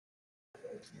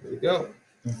There we go.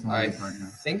 I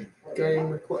think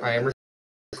I am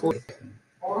recording.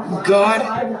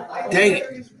 God dang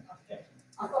it.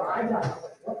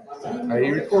 Are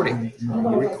you recording?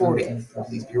 Are you recording?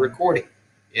 Please be recording.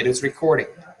 It is recording.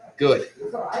 Good.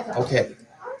 Okay.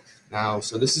 Now,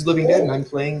 so this is Living Dead, and I'm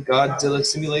playing Godzilla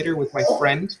Simulator with my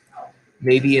friend.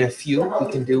 Maybe in a few,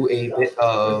 we can do a bit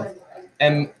of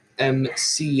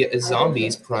MMC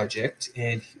Zombies project,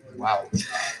 and wow.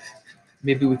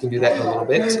 Maybe we can do that in a little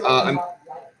bit.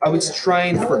 I was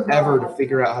trying forever to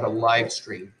figure out how to live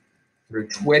stream through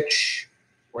Twitch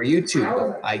or YouTube,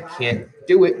 but I can't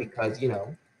do it because, you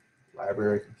know,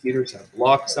 library computers have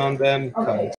blocks on them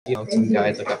because, you know, some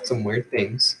guys look up some weird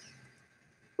things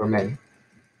for men.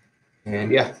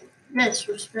 And yeah. Yes,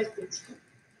 respect it.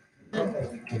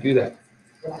 You can do that.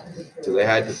 So they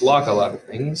had to block a lot of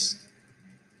things,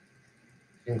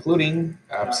 including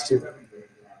apps to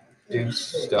do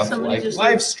stuff like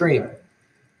live stream.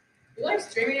 You live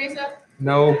streaming and stuff?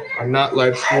 No, I'm not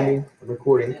live streaming. I'm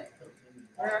recording.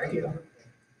 Where are you?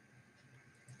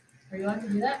 Are you allowed to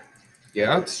do that?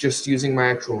 Yeah, it's just using my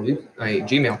actual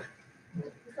Gmail.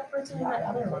 What's that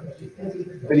other one?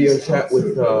 Video chat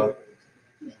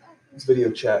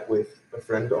with a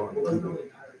friend on Gmail.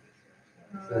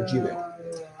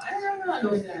 I don't remember not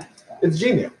doing that. It's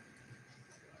Gmail.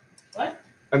 What?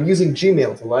 I'm using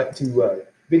Gmail to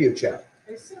video chat.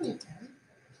 I assume you can.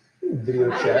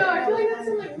 Video I don't chat. know. I feel like that's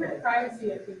some like weird privacy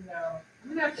thing though.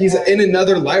 He's in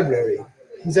another library.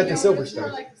 He's at the It's Silverstone.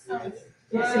 more like the Suns.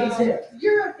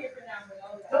 You're okay for now, but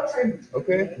I'll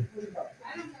Okay. I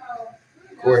don't know.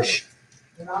 Of course.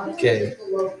 Okay.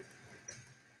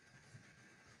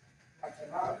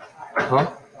 Huh?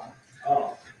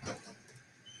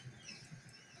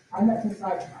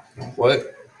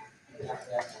 What?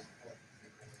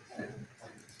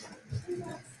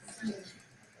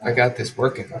 I got this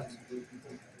working.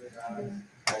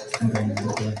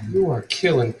 You are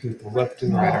killing people left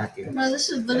and right, aren't you? No, this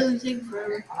is literally taking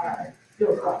forever. I'm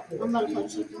about to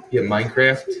punch something. Yeah,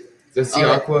 Minecraft? That's the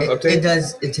Aqua update? It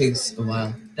does. It takes a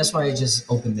while. That's why I just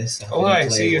opened this up. Oh, hi,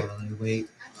 and see you. while I wait.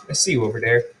 I see you over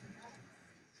there.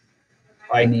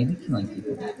 Maybe killing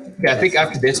people. Yeah, I think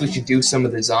after this we should do some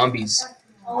of the zombies,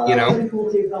 you know?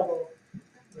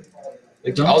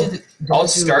 Like, I'll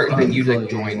start and then you like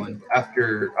join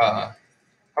after, how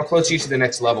close are you to the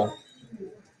next level?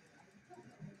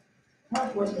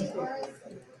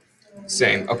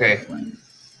 Same, okay.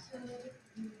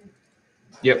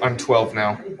 Yep, I'm 12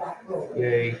 now.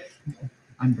 Yay.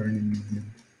 I'm burning.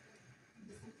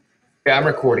 Yeah, I'm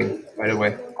recording, by the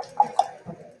way.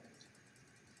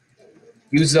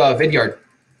 Use Vidyard.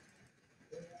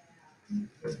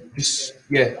 Just,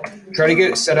 yeah, try to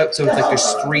get it set up so it's like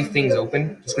there's 3 things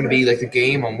open. It's going to be like the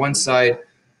game on one side,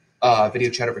 video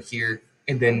chat over here,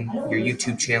 and then your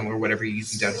YouTube channel or whatever you're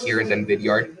using down here, and then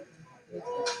Vidyard.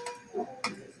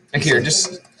 And here,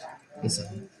 just...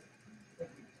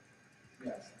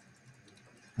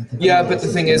 Yeah, but the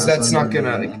thing is, that's not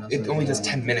gonna, like, it only does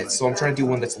 10 minutes, so I'm trying to do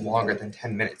one that's longer than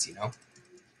 10 minutes, you know?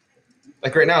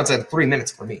 Like right now, it's at 3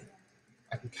 minutes for me.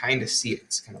 I can kind of see it.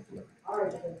 It's kind of blurry.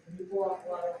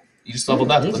 You just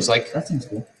leveled up, it looks like. That seems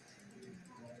cool.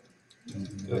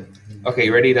 Good. Okay,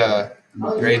 you ready to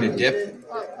dip?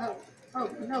 Oh,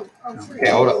 no. Oh, Okay,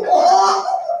 hold up.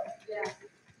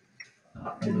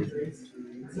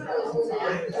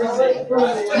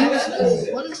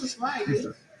 what is this like?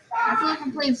 I feel like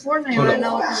I'm playing Fortnite Hold right up.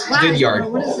 now with this lag. Vidyard.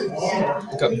 What is this?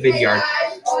 Look up Vidyard.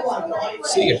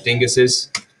 See your dinguses.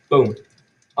 Boom.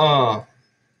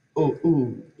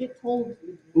 Ooh. Get cold.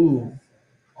 Ooh.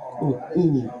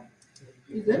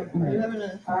 You good? Are you having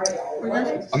a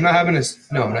orgasm? I'm not having this.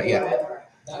 No, not yet.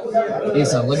 Hey,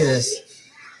 so look at this.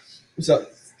 What's up?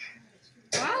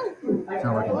 Wow. It's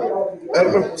not working. I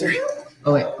don't know. Sorry.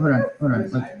 Oh wait, hold on.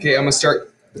 Look. Okay, I'm gonna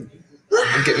start.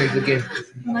 I'm getting into the game.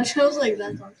 That shows like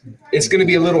that. It's gonna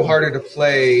be a little harder to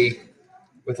play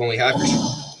with only half your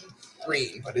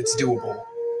screen, but it's doable.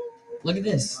 Look at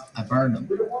this. I burned them.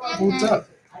 What's up?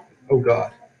 Oh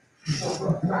God.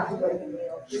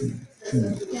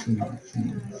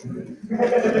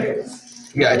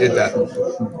 Yeah, I did that.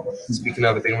 Speaking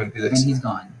of it, they don't want to do And this. he's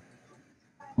gone.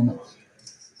 Almost.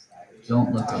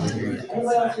 Don't look over here yet.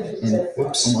 And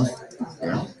Whoops. almost.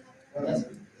 There.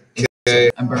 Okay.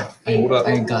 I'm burnt. Hold up.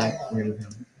 I got rid of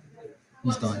him.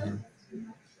 He's gone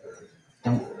now.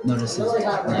 Don't notice his leg.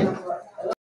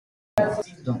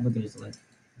 Don't look at his leg.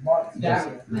 Just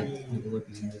people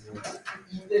looking at his leg.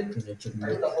 Because they're chicken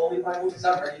legs.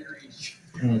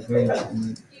 And it's very chicken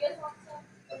leg.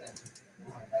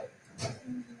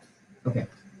 Okay.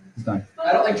 He's gone.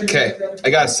 Okay, I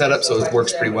got it set up so it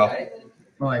works pretty well.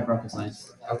 Oh, I broke his line.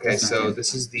 Okay, That's not so good.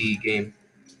 this is the game.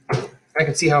 I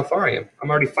can see how far I am. I'm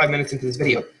already 5 minutes into this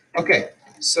video. Okay,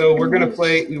 so we're gonna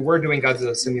play. We were doing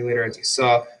Godzilla Simulator, as you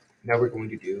saw. Now we're going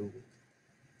to do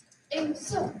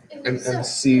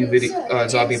MC video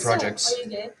zombie projects. Are you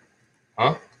gay?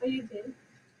 Huh? Are you gay?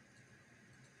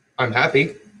 I'm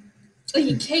happy, Oh,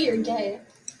 you gay? You're gay.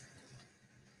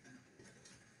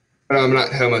 but I'm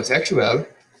not homosexual.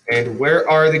 And where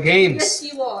are the games?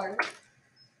 Yes, you are.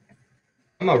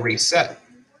 I'm gonna reset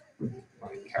my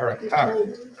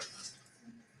character.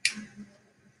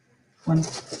 One.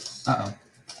 Uh-oh.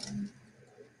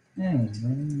 Hey, buddy,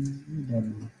 you're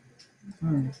dead now.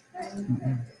 Alright.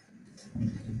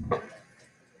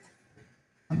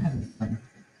 I'm having fun.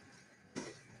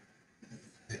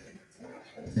 Yeah,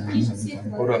 I'm having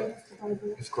fun. Hold up.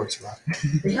 Of course you are.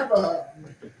 They have a.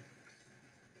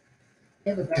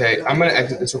 Okay, I'm gonna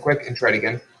exit this real quick and try it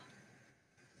again.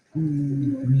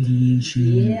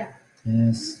 Radiation. Yeah.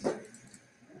 Yes.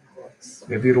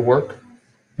 Maybe it'll work.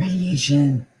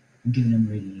 Radiation. I'm giving him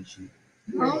radiation.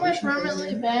 How am I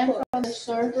permanently banned from the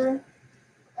server?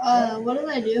 What did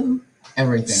I do?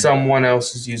 Everything. Someone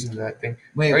else is using that thing.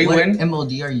 Wait, Are you what in?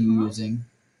 MLD are you using?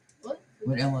 What?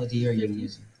 What MLD are you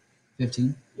using?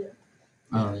 15? Yeah.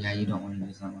 Oh, yeah, you don't want to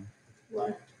use that one.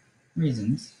 Why?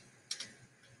 Reasons.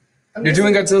 You're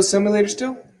doing Godzilla Simulator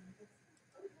still?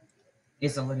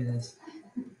 Asa, look at this.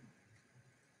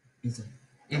 Asa.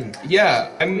 Yeah,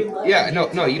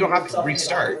 no, you don't have to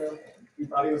restart. You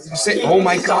say, oh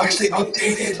my gosh, they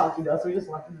updated.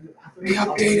 They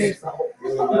updated.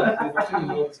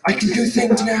 I can do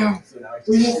things now.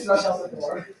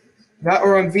 That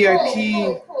or on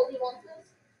VIP.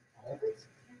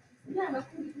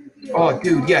 Oh,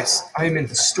 dude, yes, I am in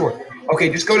the store. Okay,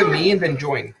 just go to me and then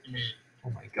join. Oh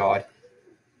my god.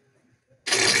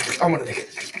 I'm gonna make it.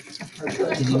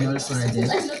 Did you notice what I did?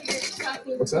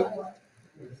 What's that?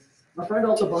 My friend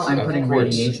also bought. I'm Of putting course.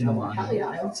 radiation on Hell it. yeah,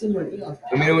 I haven't seen you in eons.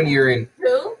 Let me know when you're in.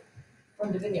 Who?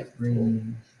 From Divinia.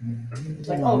 Radiation. It's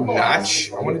like, oh, cool.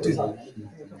 Notch? I want to do that.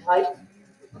 Hi.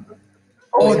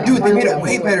 Oh, dude, they made it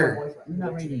way better. I'm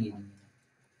not radiating.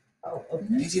 Oh, okay.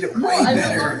 They did it No, way I've been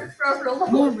better. on for a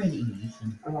long. More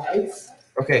radiation. Alright.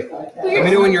 Okay, Let Let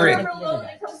me know when you're in. When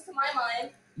it comes to my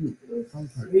mind. Fall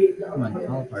apart. Sweet. Come on,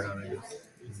 fall apart already.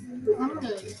 I'm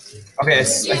gonna. okay,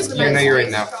 you know you're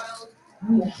in now.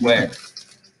 Where?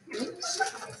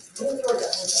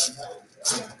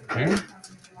 Hmm?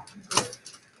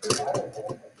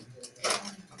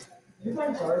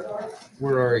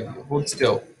 Where are you? Hold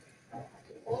still.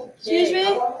 Excuse me?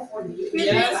 Found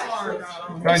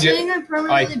I'm you. saying I'm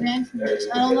permanently banned from this.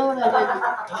 I don't know what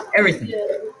I Everything.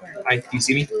 did. Hi, you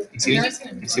see me? You see me? You see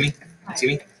me? You see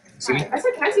me? You see me? I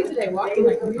saw Cassie today walking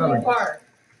like really far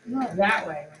that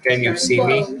way. Can you see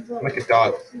me? I'm like a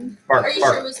dog. Bark, Are you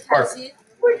sure it bark, was bark. Cassie?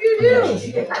 What'd you do?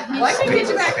 Why can't I get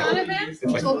you back on it, man? He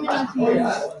told me not to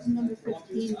use number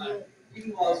 15, but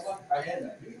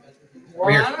Well,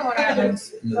 I don't know what happens.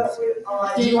 did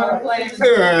Wanna play?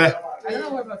 Uh, I don't know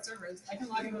what about servers. I can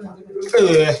log in with a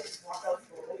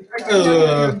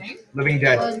different name. Living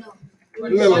Dead. no. What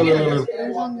do you log in It with?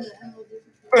 was on the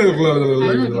I don't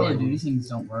know Call of Duty things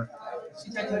don't work. She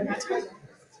typed in password.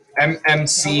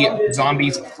 MMC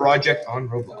Zombies Project on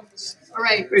Roblox. All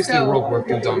right. Basically, So, World War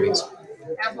II zombies.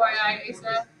 FYI,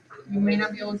 Asa, you may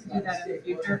not be able to do that in the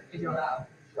future if you don't know.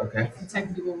 Okay. The tech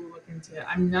people will look into it.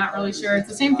 I'm not really sure. It's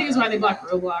the same thing as why they blocked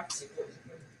Roblox.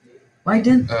 Why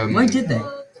did they?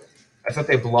 I thought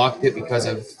they blocked it because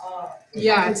of.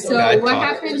 Yeah. So Bad what talk.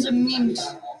 happened?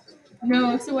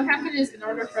 No. So what happened is, in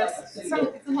order for us, it's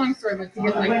a long story, but to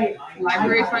get like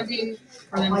library funding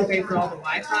for them to pay for all the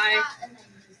Wi-Fi.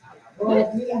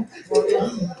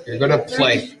 You're gonna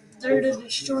play. They're the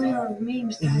destroyer of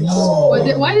memes, guys.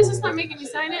 Why is this not making me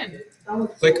sign in?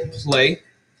 Click play.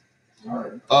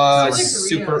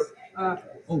 Super.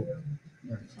 Oh.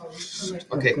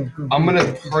 Okay, I'm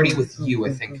gonna party with you, I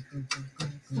think.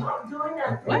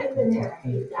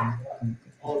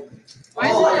 What? Why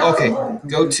is it? Okay,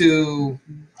 go to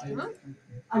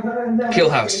Kill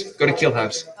House. Go to Kill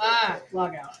House.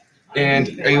 Log out.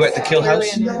 And are you at the Kill House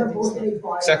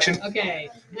section? Okay.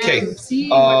 Okay, MC,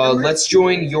 what number? let's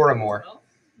join Yoramore.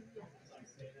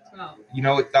 12. You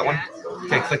know that one?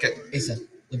 Okay, click it. Asa,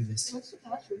 look at this. What's the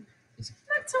password? I'm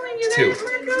not telling you Two.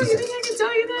 that, Marco. You think I can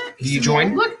tell you that? Do you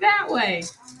join? Look that way.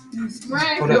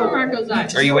 Right, Hold where up. Marco's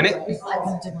at. Are you in it?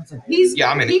 One sec. He's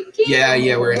Yeah, I'm in it. he can't-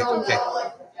 Yeah, we're in it. Okay.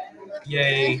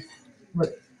 Yay. Where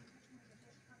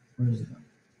is it going?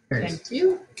 There it is. Thank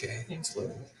you. Okay. it's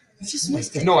loading. You just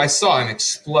missed it. No, I saw him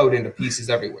explode into pieces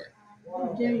everywhere.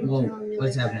 Dare you Whoa, tell me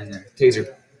what's like happening there?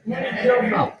 Taser.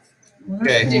 Oh, Well,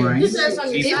 Okay. that's boring. This is on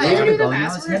If your you side. do the Now his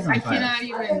passwords, head's on I fire. cannot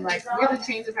even like we have to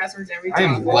change the passwords every I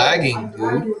time. am lagging,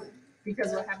 dude.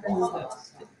 Because what happens is that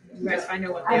you guys find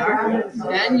out what they are,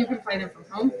 then you can play them from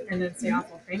home and then say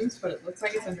awful things, but it looks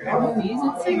like it's under MLBs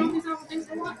and saying all these awful things.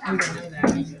 We don't know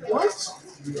that. What?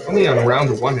 Only on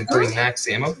round 1 and 30 max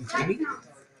ammo. You kidding me?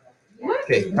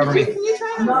 Okay, cover me. Can you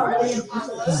try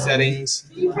that? Settings.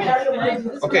 Can you try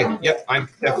that? Okay, yep, I'm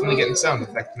definitely getting sound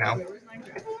effect now. I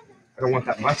don't want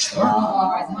that much though.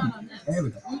 There we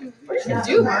go. What did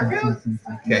you do, Marco?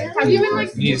 Okay, Have you been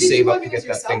like? you need to did save you up log to in get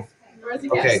as that thing. yourself? Or as a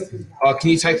Okay, guest? can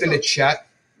you type into chat?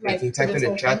 Like, Can you type for this into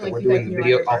whole chat thing, that like, we're you doing the type in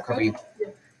video? your I'll library cover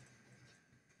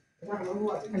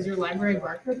you. Has your library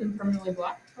barcode been permanently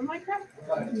blocked from Minecraft?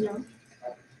 No.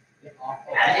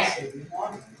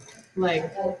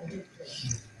 Like,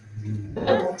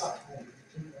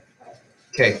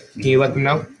 Okay, can you let them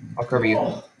know? I'll cover you.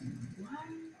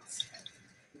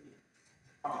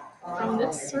 from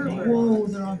this server. Whoa,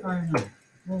 they're on fire now.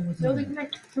 Whoa, what's No, they happening?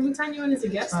 can we sign you in as a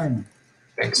guest? Fire now.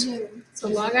 Thanks. So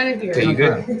log out of here. Okay, you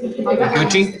good?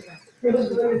 Gucci?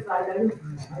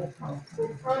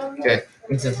 Okay,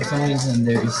 Except for some reason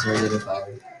they're Easter egg of fire.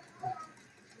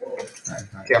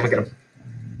 okay, I'm gonna get him.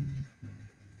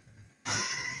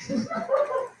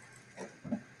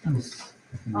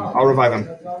 I'll revive him.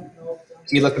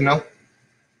 Can you let them know?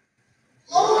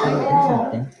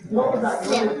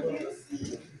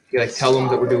 You like tell them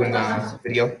that we're doing the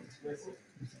video.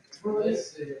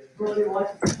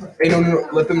 Hey, no,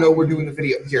 let them know we're doing the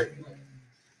video. Here.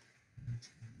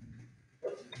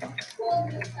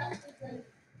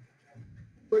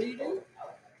 What are you doing?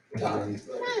 What's happening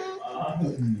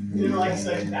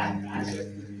now?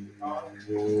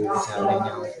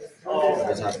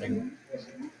 What's happening?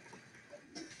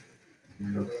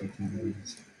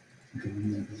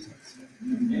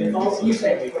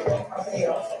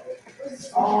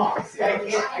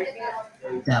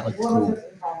 That looks cool.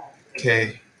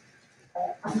 Okay.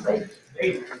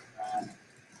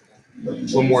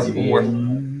 One more.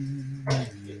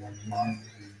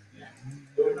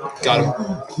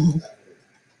 Got him.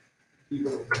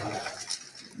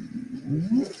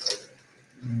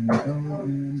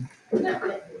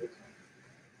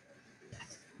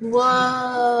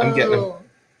 Whoa. I'm getting him.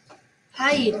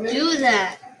 How you do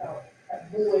that?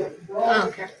 Oh,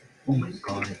 okay. Oh my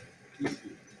god.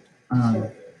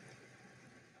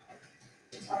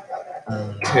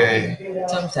 Okay.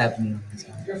 Something's happening on this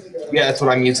guy. Yeah, that's what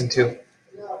I'm using too.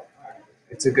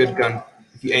 It's a good gun.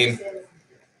 If you aim.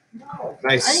 I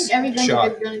Nice think every gun's shot. a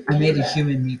good gun. I made a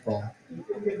human meatball.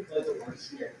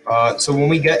 So when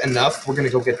we get enough, we're gonna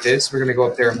go get this. We're gonna go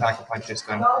up there and pack a punch this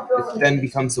gun. It then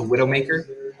becomes the Widowmaker.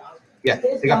 Yeah,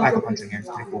 they got pack a punch in here. It's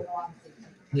pretty cool.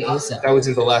 Hey Asa. That was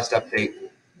in the last update.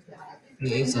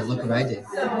 Hey Asa, look what I did.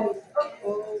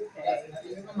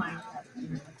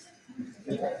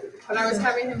 But I was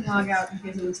having him log out in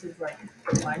case it was his like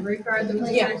library card that was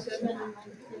connected.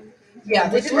 Yeah,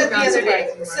 they did that the other day.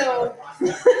 So,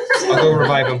 I'll go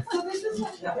revive him.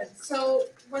 so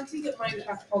once you get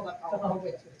Minecraft pulled up, I'll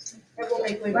wait. It will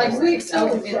make way Like more we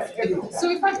sense.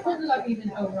 so if I pulled it up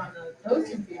even over on those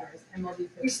computers, MLB 15,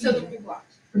 You still don't be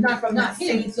blocked. not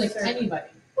him, it's like anybody.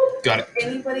 Got it.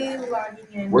 Anybody logging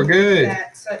in. We're good.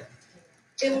 So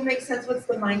it will make sense. What's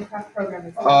the Minecraft program?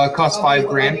 Is Cost $5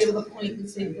 grand. I'll be able to point and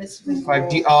say this. was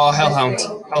 5D. Oh, Hellhound.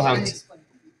 Hellhound.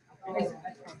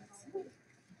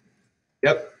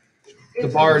 Yep. The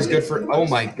bar is good for. Oh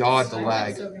my god, the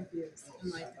lag.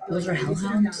 Those are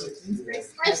hellhounds?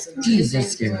 Jeez,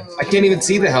 that's scary. I can't even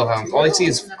see the Hellhound. All I see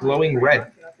is glowing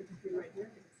red.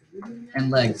 And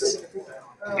legs.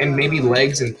 And maybe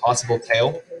legs and possible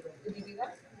tail.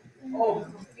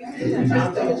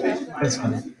 That's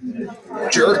funny.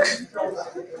 Jerk.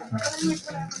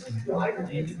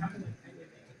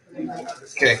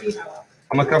 Okay.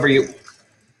 I'm gonna cover you.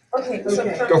 Okay,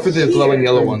 so Go for the glowing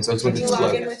yellow ones. Those ones you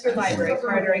log in explode. with your library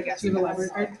card, or I guess. Do you have a library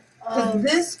card? Because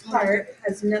this part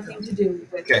has nothing to do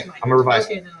with Okay, Minecraft. I'm gonna revive.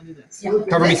 Okay, then I'll do this. Yeah.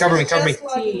 Cover me, This cover is me, cover me. just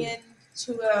logging in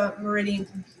to a Meridian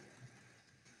computer.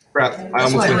 Crap, I That's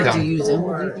almost why I went like to down. use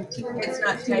It's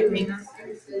not typing.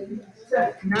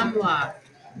 Numlock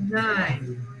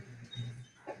 9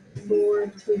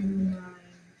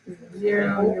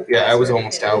 42930. Yeah, I was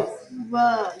almost out.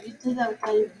 Whoa, you did that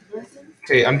without even listening?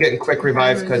 Okay, I'm getting quick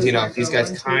revive because, you know, these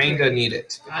guys kinda need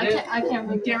it. Got it? I can't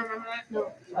remember. You can't remember that?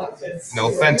 No. No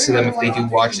offense to them if they do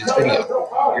watch this video.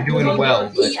 You're doing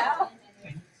well, but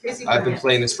I've been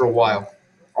playing this for a while.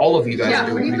 All of you guys are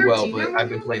doing pretty well, but I've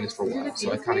been playing this for a while,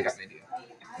 so I kinda got an idea.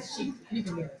 You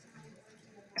can do it.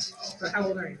 But how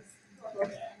old are you?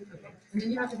 Okay. And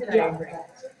then you have to hit that break.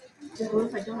 What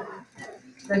if I don't?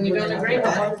 Then you don't agree with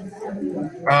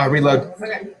it. Reload.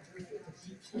 Okay.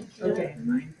 Okay,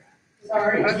 Minecraft.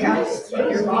 Sorry. Okay.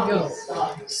 Here we go.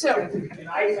 So,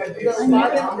 the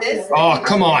log in this. Oh,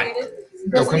 come on.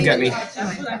 No, come get me. That's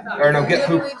what I thought. Or no, get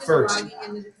poop Literally just first. logging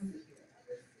into the computer.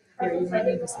 Here, you might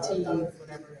need this tea,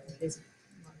 whatever. in case-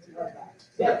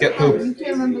 Get poop. You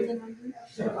can't remember the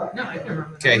number. No, I can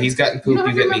remember. Okay, he's gotten You poop. don't You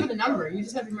have to get remember me. the number. You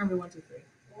just have to remember 1, 2, 3.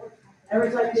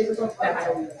 Every time you do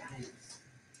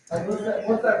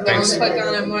Thanks. Don't click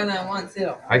on it more than once,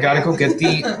 it'll. I gotta go get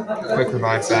the quick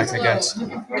revive back, I guess. The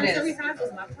computers that we have,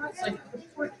 those laptops, like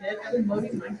before kid, I've been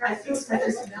loading Minecraft. It's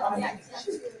just now.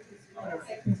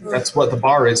 That's what the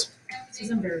bar is. This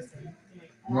is embarrassing.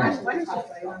 Why don't you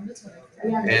play on this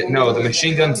one? No, the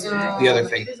machine gun's the other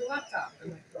thing. There's a laptop. I'm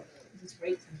like, just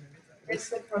wait 10 minutes. It's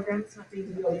the program, it's not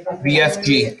being.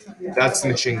 BFG. That's the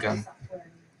machine gun.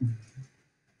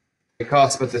 It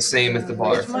costs about the same as the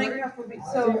bar. Which Minecraft would be,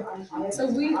 So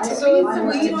we we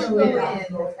don't go in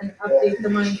and update the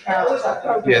Minecraft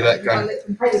program. Yeah, that gun. on the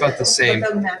computer, It's about the same. but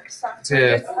the Mac It's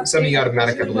software a gets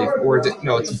semi-automatic, I believe. Or is it,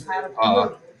 no, it's, I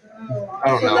don't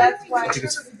So know. that's why. I think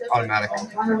it's automatic.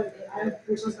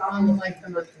 on like the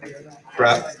monthly.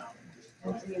 Crap.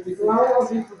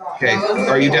 Okay,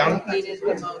 are you down? Hated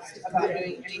the most about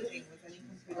doing anything with any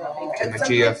computer update. Okay, And my sometimes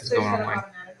GF is they're going set on mine.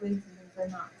 automatically, and sometimes they're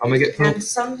not. I'm gonna get poop. And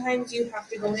sometimes you have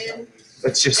to go in,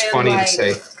 That's just And funny to like-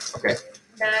 say. Okay.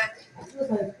 Mac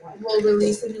will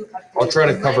release a new update. I'll try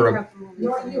to cover 'em. Minecraft will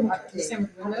release a new update. Same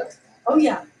with Windows. Oh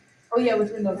yeah,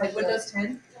 with Windows, like Windows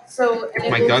 10. So and If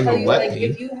it my will gun tell will you, let like, me.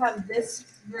 if you have this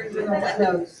version of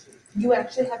Windows, you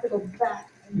actually have to go back.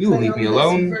 And You play leave on me this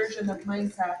alone. Version of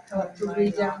Minecraft to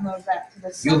re-download that to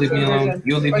the You leave me software alone. version,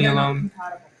 You leave or me they're not alone.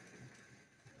 compatible.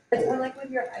 It's kind of like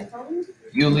with your iPhone.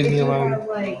 You leave If me you alone. have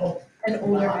like an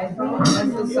older iPhone,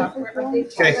 as the software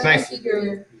updates, Okay, happen,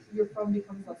 knife. your phone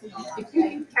becomes less compatible. If you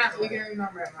can't, you can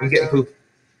remember it. I'm getting poop.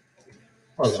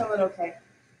 Hold on. Show it okay.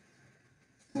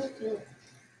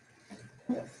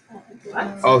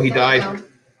 Oh, he died.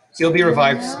 He'll be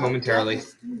revived momentarily.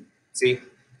 See?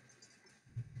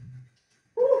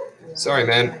 Sorry,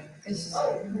 man.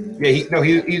 Yeah,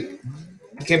 he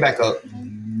came back up.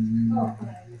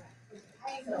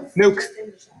 Nuke.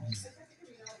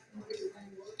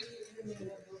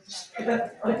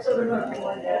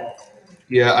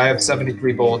 Yeah, I have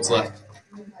 73 bullets left.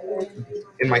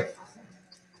 In my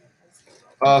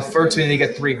first we need to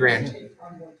get $3 grand.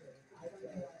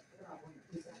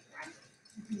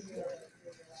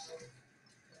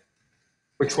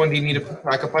 Which one do you need to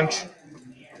pack a punch?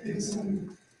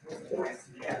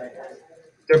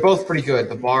 They're both pretty good.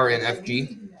 The bar and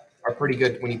FG are pretty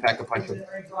good when you pack a punch them.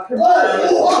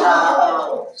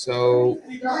 So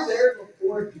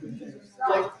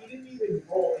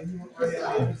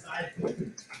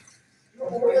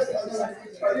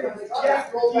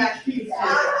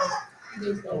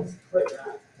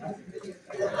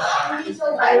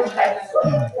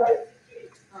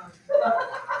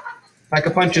pack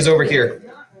a punch is over here.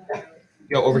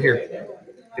 Yo, over here.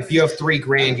 If you have $3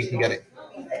 grand, you can get it.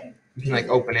 You can like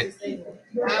open it.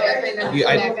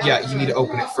 Yeah, you need to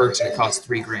open it first, and it costs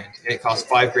 $3 grand, and it costs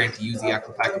 $5 grand to use the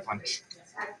actual pack a punch.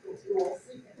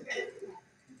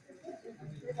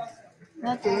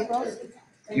 That's Roblox.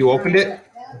 You opened it?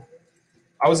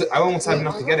 I almost had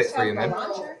enough to get it for you, man.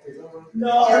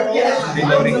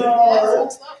 Reloading.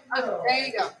 There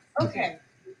you go. Okay.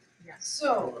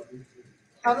 So,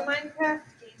 how the Minecraft game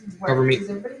works Cover me. is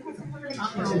everybody has to have an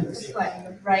account to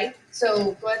play, right?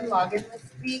 So go ahead and log in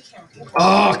with the account.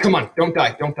 Oh, come on. Don't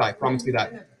die. Don't die. Promise me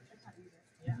that.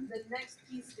 The next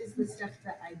piece is the stuff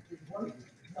that I did.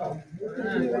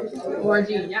 ORG,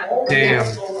 yeah. Damn.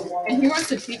 And he wants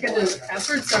to peek at the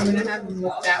password, so I'm gonna have him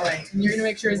look that way. And you're gonna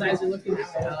make sure his eyes are looking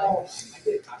that way. Alex.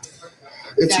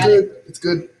 It's Got good. It's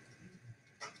good.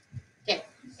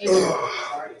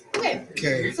 Okay,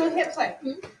 Okay. so hit play.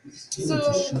 So,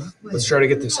 Let's try to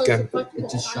get this again.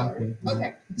 It's just shockwave.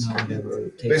 okay. Not whatever.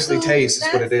 Basically, Tase is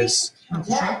what it is.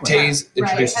 Tase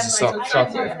introduces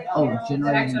shockwave. Oh,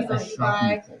 generating a That's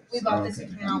shockwave. we bought this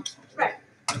account. Right.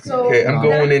 So Okay, I'm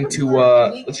going into,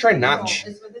 let's try Notch.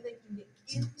 is whether they can get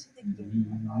into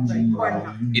the game or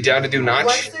not. You down to do Once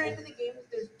Notch? they're into the game,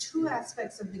 there's two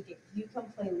aspects of the game. You can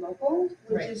play local,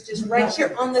 which is just right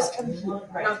here on this computer,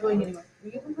 not going anywhere.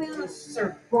 You can play on a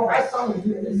server.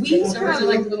 We Servers are have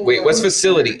like little. Wait, what's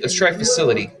facility? Let's try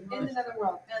facility. in another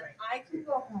world, and I can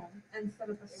go home and set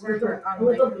up a server on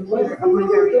my computer of my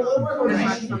very own.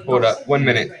 And watch Hold up. 1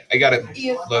 minute. I got it.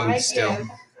 If Load I still. give-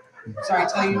 Sorry,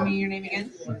 tell me your name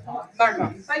again.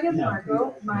 Marco. If I give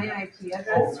Marco my IP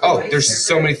address. for Oh, my there's server,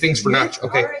 so many things for Notch.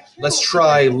 Okay, our account let's will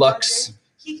try be Lux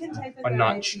He can type in A the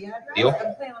notch. IP address Deal?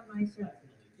 and play on my server.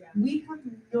 We have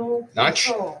no Notch?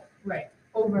 control Right.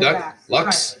 over Duck? that.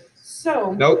 Lux?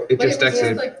 So Nope, it But just it was just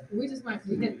exited. like we just went,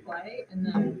 we hit play and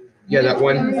then. Yeah, that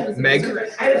one. Meg.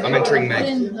 I'm entering Put Meg.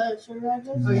 in the server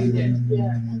address. Oh, you did. Yeah.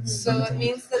 And then so it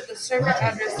means that the server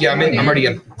address. Yeah, I'm in. I'm already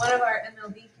in. One of our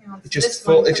MLB accounts. It just this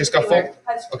full- one it just got particular,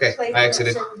 full? has Okay, played I on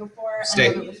exited. the server before, and Stay.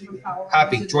 then it was from Power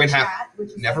Happy. Rangers Join chat, happy. which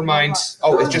is Never like mind. ROBLOX.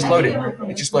 Oh, it just loaded.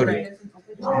 It just loaded.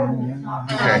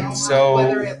 Okay, so-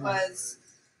 Whether it was,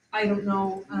 I don't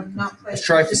know, not play. Let's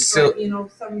try destroy, you know,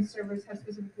 some servers have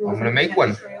specific rules. I'm gonna like make you one.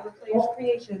 can't destroy other players'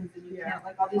 creations, and you can't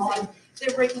like all these things.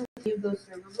 They're breaking any of those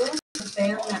server rules to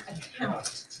ban that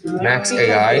account. Max Because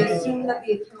AI. they assume that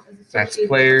the account is Max associated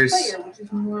players. with the player, which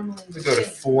is normally We go to the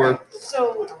thing. 4.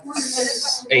 So, and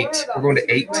it's 8. more about We're going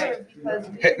to 8. because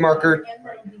Hit marker.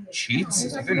 MLB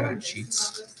Cheats? I don't know how to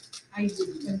cheats. I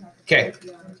do. Okay.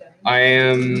 I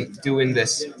am doing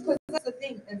this. Because that's the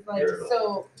thing, is like,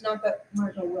 so, not that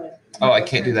Marco would. Oh, I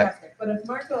can't do that. But if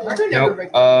Marco. Nope.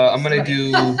 I'm gonna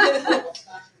do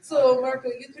So, Marco,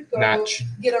 you could go match.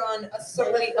 get on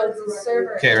somebody else's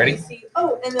server. Okay, ready? And see,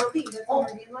 oh, MLB, that's in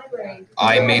our game library.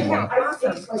 I made one.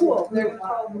 Awesome, cool. They're gonna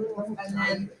follow the rules. And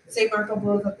then say Marco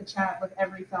blows up the chat with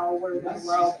every foul word in the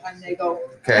world, and they go.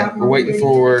 Okay, we're waiting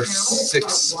for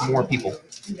 6 more people.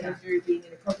 Because you're being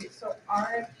inappropriate. So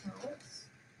our accounts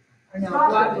are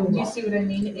now, do you see what I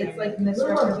mean? It's like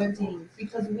misrepresenting,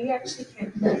 because we actually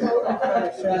can't control each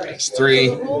other's servers. It's 3.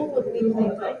 The rule when we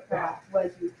played Minecraft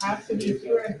was you have to be, if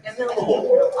you're an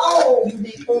MLB account, you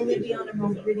may only be on a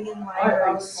Meridian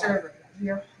Library server. We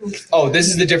are hosting. Oh, this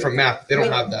is the different map. They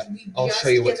don't have that. We I'll just show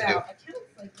you what give to do. out accounts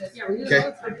like this Yeah, we do Okay.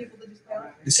 that for people to just play on.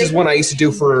 This is one I used to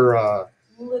do for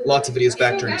lots of videos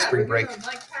back during Yeah, spring we're break. gonna,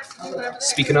 like, pass it to whatever they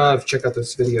Speaking want. of, check out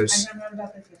those I videos. found out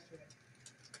about this yesterday.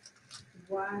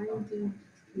 Why do?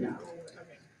 No.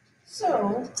 Okay.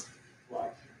 So,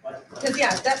 because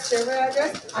yeah, that server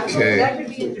address, Okay. that could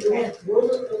be in Japan. Ooh,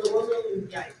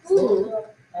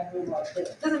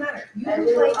 doesn't matter. You can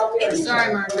play any.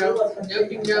 Sorry, Marco. No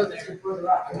can go there. You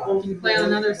can play on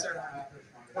another server.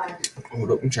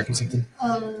 Hold up, I'm checking something.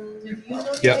 If you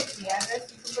know Yeah. the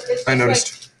address, you can put, it's I just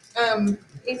noticed. like,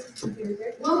 Ace's computer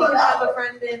here. You can have a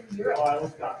friend in Europe.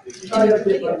 And do a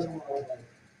video.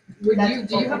 Do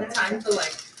you have time to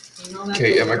like email that?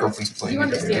 Okay, to yeah, my her? girlfriend's Do playing. you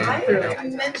understand? I Clearly.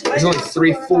 mentioned. There's only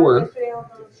 3, 4.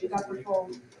 She got the full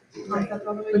concept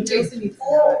all the way But through. Jason needs to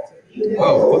know that too.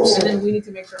 Oh, whoops. And then we need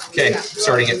to make sure. Okay,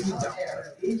 starting it.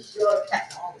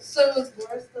 So is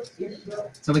Laura still here?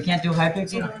 So we can't do You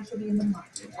Hypixel? don't have to be in the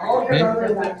market. Okay. If you can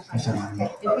find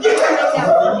out for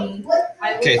me, I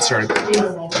will Okay, it talk started. to Jason, and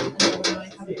then when I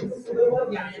have this,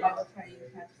 yeah, and I will try and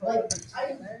catch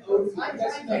both of them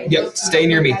together. Yep, stay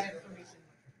near me. That information.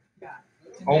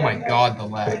 Oh my god, the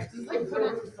lag. Just like put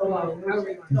it however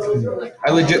you want to. Like,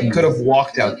 I legit could have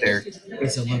walked out there. Okay,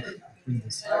 so look. Read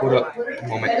this. Hold up a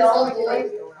moment. I don't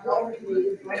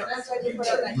necessarily put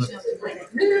out that email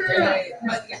tonight.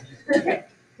 But yeah.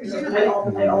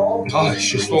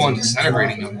 Gosh, just full on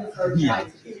disintegrating them. Yeah.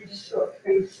 so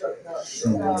you're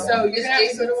gonna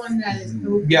have to go to one that is.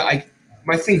 Yeah,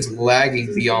 my thing's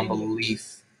lagging beyond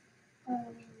belief.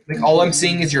 Like all I'm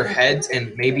seeing is your heads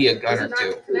and maybe a gun or Does it two.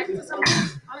 not connect to something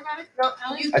automatic? No,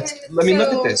 you can. Let me look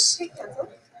at so- this. Hit cancel.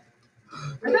 I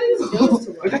thought it goes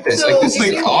to Look at this. So Like this if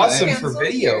is you awesome cancel for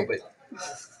video, but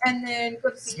And then go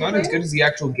to it's not as good as the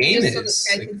actual game just so is. this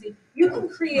guy Like, can see. You can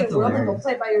create a world and go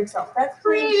play by yourself. That's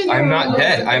free. I'm not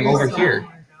dead. I'm over here.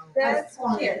 That's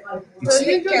here. You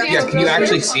see- yeah, can you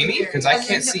actually see me? Because I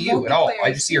can't see you at all.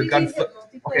 I just see your gun flip.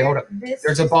 Okay, hold up.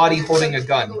 There's a body holding a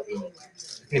gun.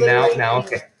 Okay, now,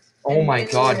 okay. Oh my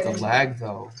god, the lag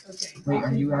though. Wait,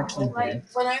 are you actually Like dead?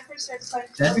 when I first started playing,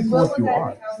 That'd be cool if you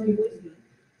are.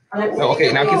 Oh,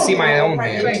 okay, now I can see my own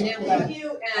hand. Right now, thank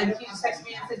you, and he just texted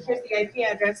me and said, "Here's the IP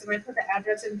address," and I put the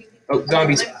address in. Oh,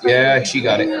 zombies. Yeah, she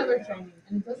got it.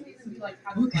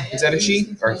 Is that a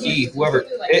she or he? Whoever.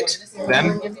 It,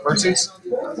 them, persons.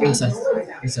 Asa.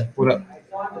 Asa. What up?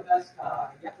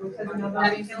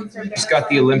 Just got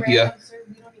the Olympia.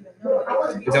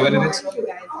 Is that what it is?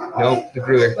 Nope, the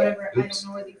Brewer. Whatever, I Oops. don't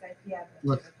know where these IP addresses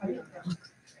Look. are coming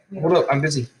from. Hold up, I'm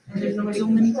busy. And there's nobody So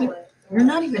who many can people. control it. You're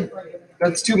not even.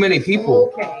 That's too many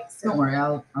people. Okay, Don't worry,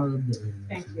 I'll get rid of it.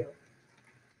 thank you.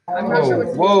 I'm not sure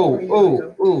what Whoa, to do.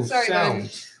 whoa, oh, Sorry,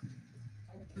 sound.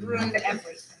 Ruined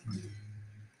everything.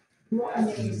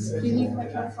 Do you need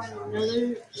to find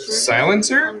another server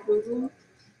Silencer? on Google?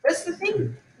 That's the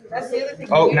thing. That's the other thing.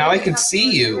 Oh, You now don't I even can have to see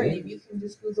go to you. Brave. You can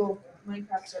just Google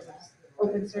Minecraft servers,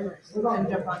 open servers, and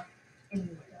jump on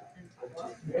anywhere. And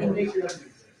talk to anybody.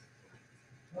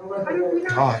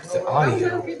 God, the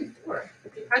audio.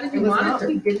 How did you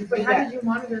monitor? But how did you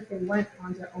monitor if they went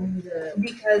onto only the?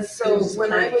 Because so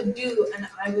when I would do, and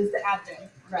I was the admin,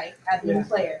 right, admin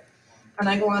player, and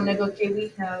I go on and I go, okay,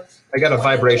 we have. I got a 20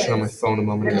 vibration on my kids phone a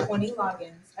moment and ago. 20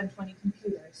 logins and 20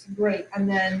 computers. Great. And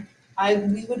then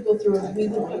we would go through and we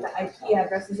would put the IP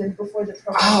addresses in before the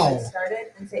program Ow. had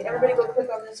started and say, everybody go click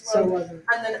on this So one. wasn't.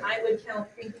 And then I would count,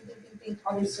 think,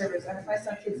 all these servers. And if I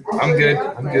saw kids. I'm good.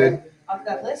 I'm good. Off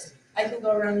that list, I can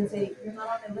go around and say, you're not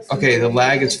on my list. Okay, the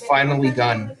lag is Say, finally "Oh,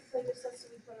 done. we play this stuff, so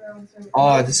we put our own server."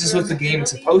 Oh, this is what the game is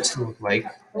supposed to look like.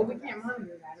 Well, we can't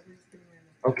monitor that. We're just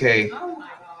gonna Okay, Oh my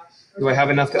gosh. do I have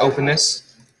enough to open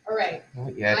this? All right.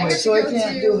 Not yet. I Wait, have so to I go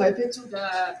can't to do hypixel?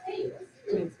 the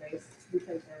clean space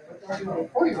because they're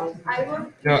 4-year-olds.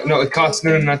 No, it costs.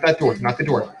 No, not that door. Not the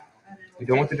door. We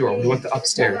don't want the door. We want the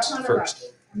upstairs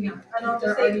first. Yeah. And I'll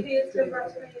just say, kids, good luck,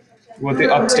 pay attention. We want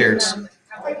the upstairs.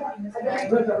 We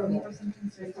have some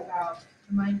concerns about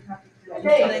Minecraft.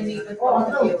 Can I meet with all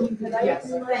of you? Because I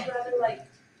would rather like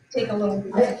take a little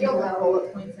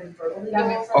bullet points and verbally.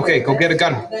 Okay, go get a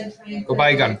gun. Then try and- Go buy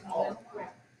a gun.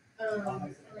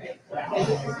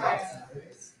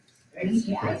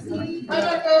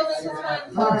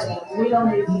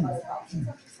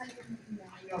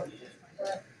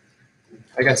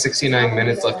 I got 69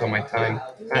 minutes left on my time.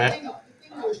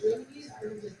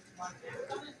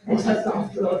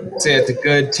 Say it's a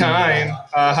good time.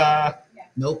 Haha.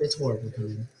 Nope, it's horrible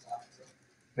time.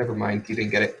 Never mind, you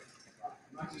didn't get it.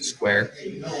 Square.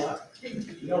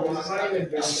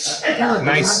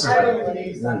 Nice.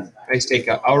 Nice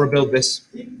takeout. I'll rebuild this.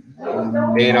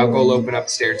 And I'll go open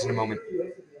upstairs in a moment.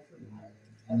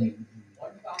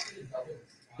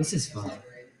 This is fun.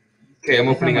 Okay, I'm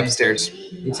opening upstairs.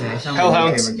 It's I found my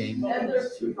Hellhounds. favorite game.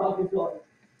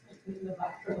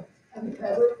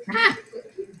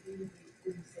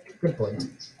 Good point.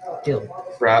 Kill.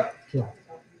 Crap. Kill.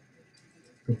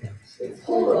 Good downs. Good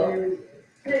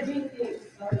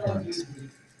downs.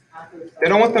 They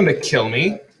don't want them to kill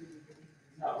me.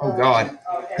 Oh god.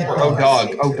 Oh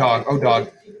dog. Oh dog. Oh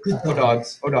dog. Good Oh dog.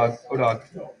 Oh dog. Oh dog.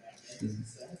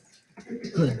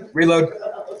 Good. Reload.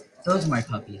 Those are my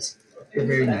puppies. They're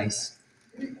very nice.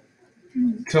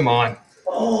 Come on.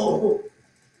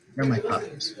 They're my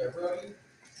puppies.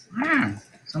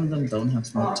 Some of them don't have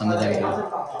smoke, some of them do.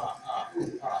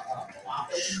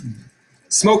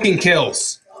 Smoking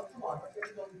kills.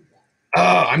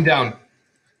 I'm down.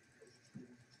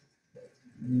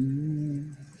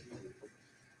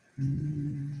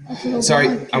 Sorry,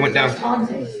 I went down.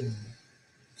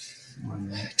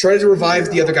 Try to revive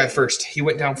the other guy first. He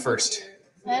went down first.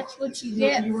 That's what you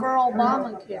get for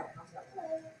Obamacare.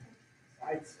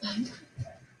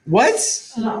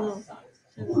 What? I don't know.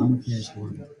 Obamacare is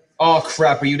horrible. Oh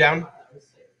crap, are you down?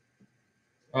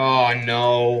 Oh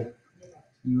no.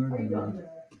 You are doing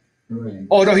right.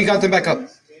 Oh no, he got them back up.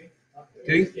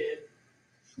 Did he?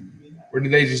 Or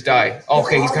did they just die? Oh,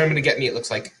 okay, he's coming to get me, it looks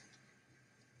like.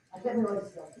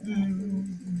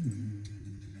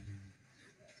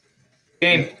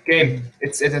 Game.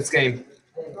 It's game.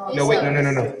 No, wait,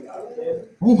 no.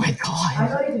 Oh my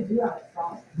god!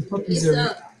 The puppies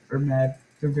are mad.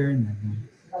 They're very mad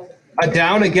now.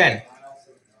 Down again.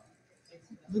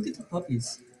 Look at the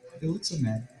puppies. They look so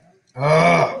mad.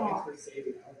 Ugh.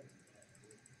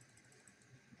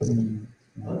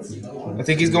 I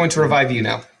think he's going to revive you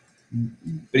now.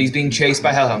 But he's being chased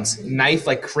by hellhounds. Knife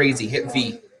like crazy. Hit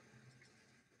V.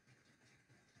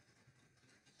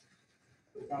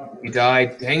 He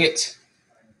died. Dang it.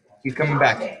 He's coming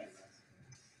back.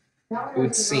 It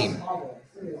would seem.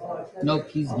 Nope,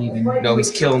 he's leaving. No,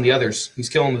 he's killing the others. He's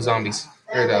killing the zombies.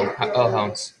 Or the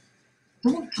hellhounds.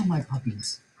 Don't kill my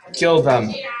puppies. Kill them.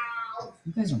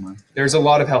 You guys are mine. There's a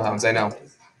lot of hellhounds, I know.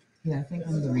 Yeah, I think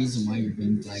I'm the reason why your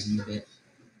game's lagging a bit.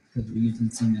 Because we're using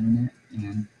the same internet,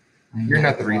 and You're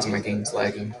not the reason my game's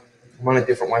lagging. I'm on a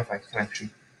different Wi-Fi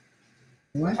connection.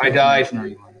 What I Wi-Fi died. connection are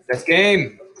you on? That's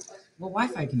game. What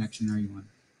Wi-Fi connection are you on?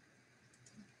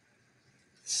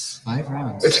 5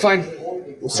 rounds. It's fine.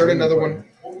 We'll start another one.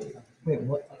 Wait,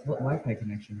 what Wi-Fi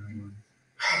connection are you on?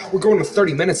 We're going with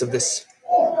 30 minutes of this.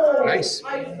 Nice.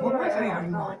 What Wi-Fi are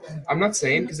you on? I'm not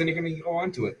saying because then you're going to go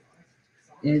on to it.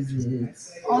 Is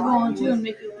it I'll go on too and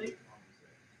make you like.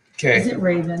 Okay.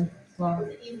 Raven? Or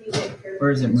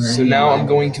is it Meridian? So now I'm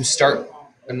going to start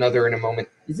another in a moment.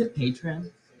 Is it Patreon?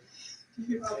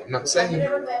 I'm not saying.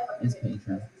 It's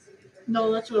Patreon.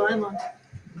 No, that's what I'm on.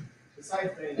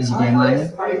 Is your game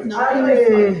lagging?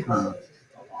 No. Huh.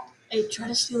 Hey, try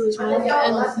to steal his one and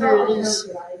here it is.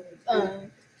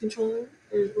 Controller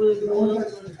or whatever it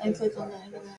is, and click on the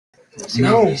internet.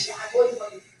 No.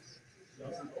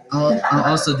 I'll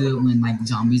also do it when like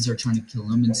zombies are trying to kill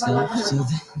them and stuff. So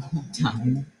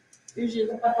then,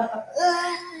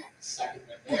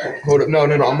 Hold up. No.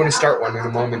 I'm going to start one in a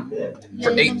moment.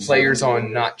 For 8 players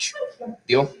on Notch.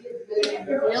 Deal?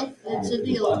 Deal? It's a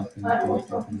deal.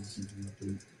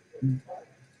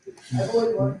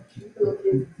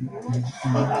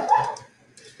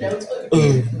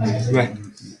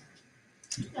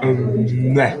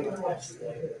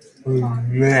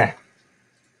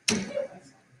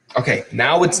 Okay,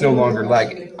 now it's no longer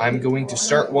lagging. I'm going to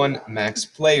start one max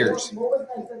players.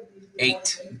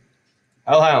 8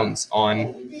 hellhounds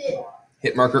on.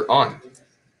 Hit marker on.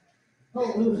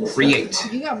 Create.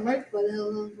 You got murked by the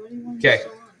hellhounds. What do you want Okay.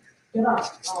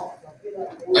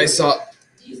 to I saw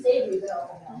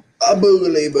a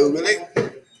boogly.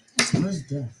 where's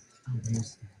death? Oh,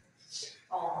 there's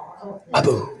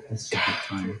Abu. this should be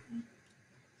fun.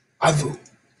 Abu.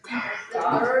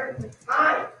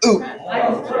 Ooh.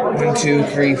 1, 2,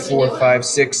 3, 4, 5,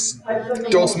 6.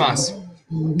 Dos más.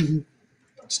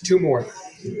 It's 2 more.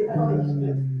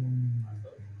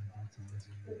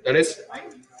 That is.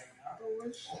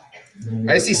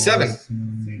 I see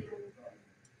 7.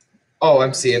 Oh,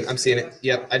 I'm seeing it.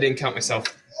 Yep, I didn't count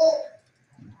myself.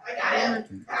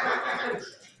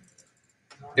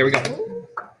 There we go.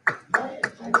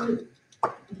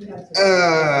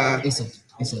 Asa,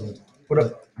 What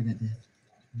up? I got death.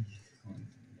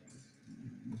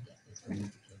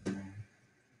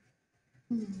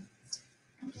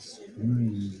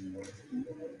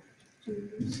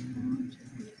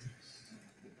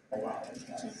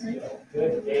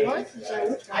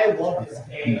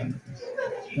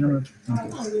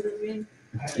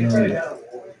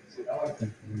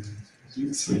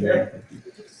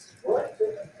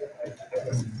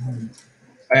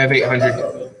 I have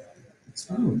 800.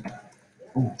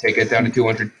 Take it down to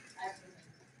 200.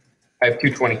 I have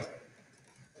 220.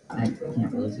 I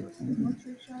can't lose it.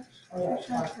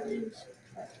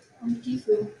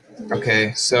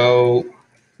 Okay, so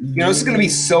this is gonna be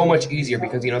so much easier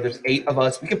because there's 8 of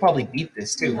us. We could probably beat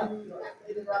this too.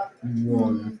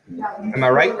 Am I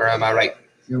right or am I right?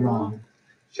 You're wrong.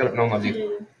 Shut up, no one loves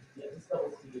you.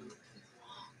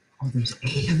 Oh, there's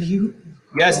 8 of you?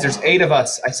 Yes, there's 8 of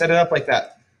us. I set it up like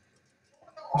that.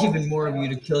 Giving more of you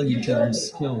to kill each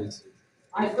other's kills.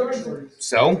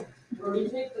 So,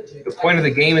 the point of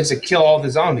the game is to kill all the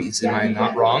zombies. Am I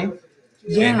not wrong?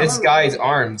 Yeah. And this guy's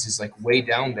arms is like way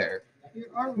down there.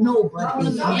 No, but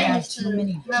if you have too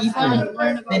many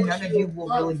people, then none of you will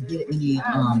really get any.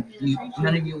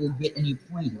 None of you will get any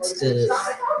points to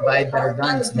buy better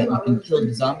guns so that you can kill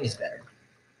the zombies better.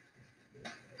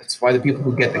 That's why the people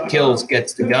who get the kills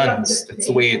gets the guns. That's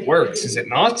the way it works, is it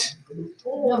not?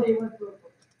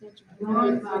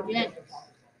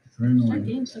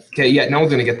 Okay, yeah, no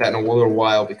one's gonna get that in a little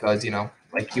while because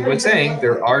like you were saying,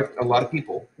 there are a lot of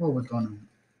people. Whoa, what's going on?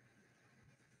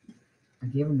 I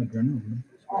gave him adrenaline.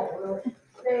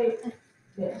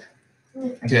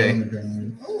 I gave him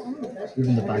adrenaline.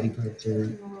 Even the body parts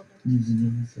are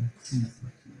using it.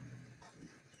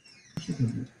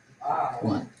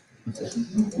 What? What's this?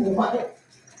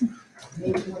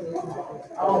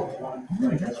 Oh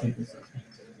my gosh, wait, this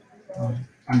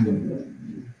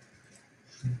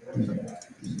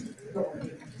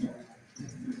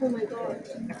Oh my god.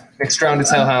 Next round is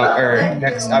Hellhound, or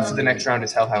after the next round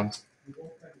is Hellhounds.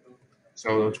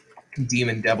 So those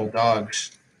demon devil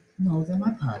dogs. No, they're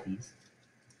my puppies.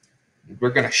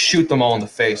 We're gonna shoot them all in the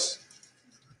face.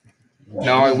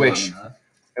 No, I wish.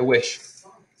 I wish.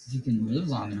 If you can live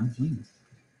long enough, geez.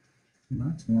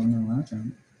 That's one in the last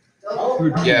round.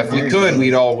 Yeah, if we could,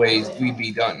 we'd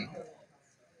be done.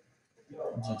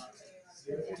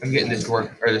 I'm getting this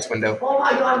door or this window. Oh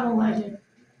my god, I'm a legend.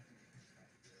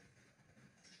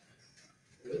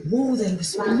 Whoa, they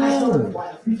explode.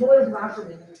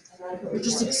 They're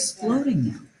just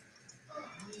exploding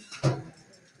now.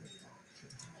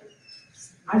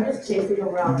 I'm just chasing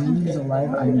around. When he's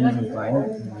alive, I need a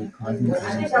violent and like cause me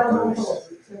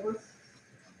to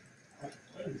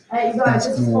Hey, you guys, That's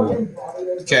just cool. fucking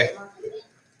Okay.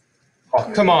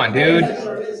 Oh, come on, dude.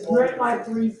 We're at my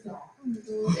 3-star.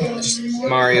 Just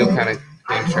Mario kind of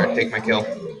came to try to take my kill.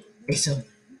 Hey, so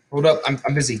Hold up,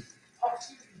 I'm busy.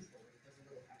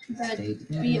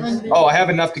 Be unbid. Oh, I have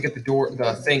enough to get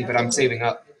the thing, but I'm saving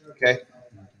up. Okay.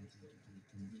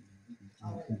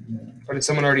 Or did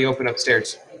someone already open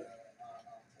upstairs?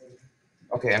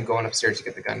 Okay, I'm going upstairs to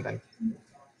get the gun then.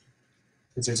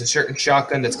 Because there's a certain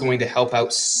shotgun that's going to help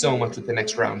out so much with the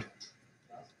next round.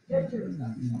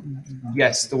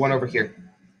 Yes, the one over here.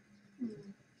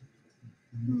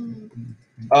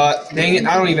 Dang it,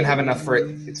 I don't even have enough for it.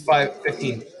 It's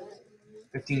 5:15.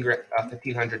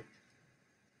 1500.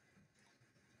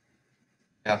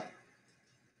 Yeah.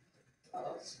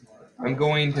 I'm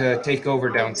going to take over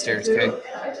downstairs, okay?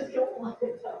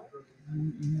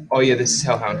 Oh yeah, this is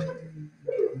Hellhound.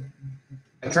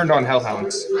 I turned on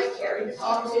Hellhounds.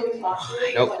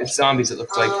 Nope, it's zombies it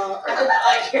looks like.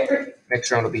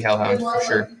 Next round will be Hellhound for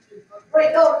sure.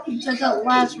 You took out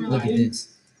last round. Look at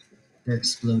this. They're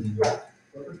exploding.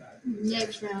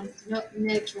 Next round. Nope,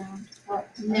 next round. Oh,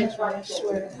 next round, I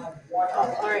swear.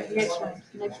 Oh, alright, next round.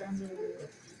 Next round.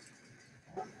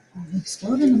 They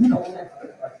explode in the middle.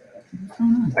 What's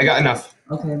going on? I got enough.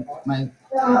 Okay, my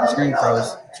screen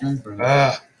froze. Screen froze.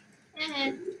 Eh. Oh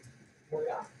my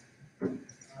god.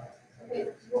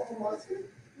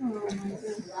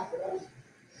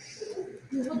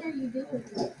 What are you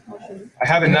doing? I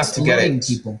have enough to get Exploding it,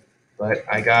 people. but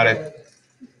I got it.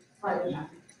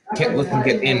 Can't look and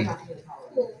get in. I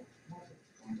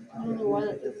don't know why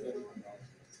that does.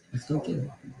 Let's go kill it.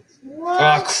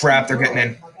 Oh crap, they're getting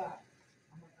in.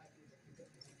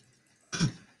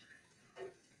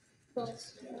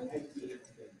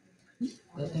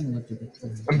 That thing looked a bit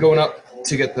too. I'm going up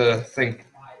to get the thing.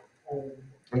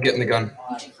 I'm getting the gun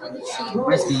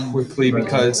quickly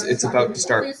because it's about to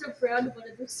start.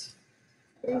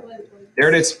 There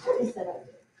it is.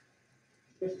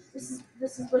 This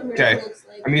is what Okay, it looks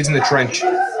like. I'm using the trench. We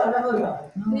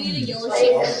need a yellow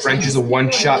sheet. Trench is a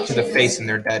one shot to the face and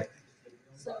they're dead.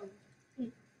 So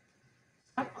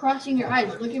Stop crossing your eyes.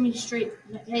 Look at me straight.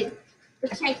 Hey, we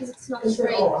can't because it's not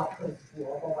straight.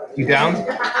 You down?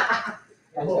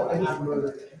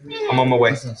 I'm on my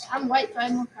way. What's this? I'm white, so I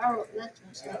have more power. That's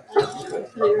messed up. I just put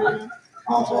it right now.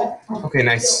 I'm sorry. Okay,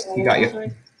 nice. He got I'm you.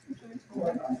 sorry.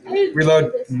 I'm sorry.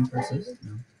 Reload. Can you press this?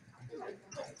 No.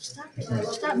 Stop it.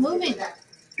 Stop moving.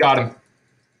 Got him.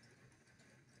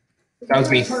 That was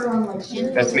me.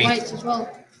 And That's the me. whites as well.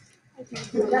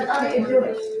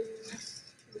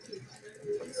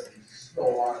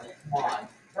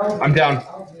 I'm down.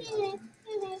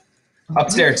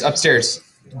 Upstairs, upstairs.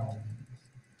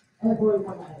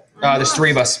 There's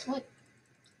three of us. What?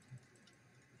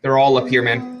 They're all up here,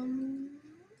 man.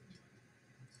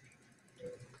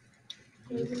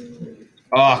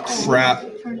 Oh, crap.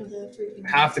 Turn of the freaking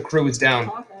Half the crew is down.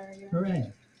 talk out of here.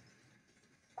 Hooray.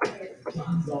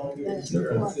 That's a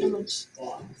lot too much.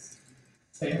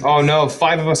 Oh, no.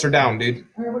 5 of us are down, dude.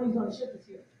 Everybody's gonna ship this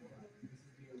here.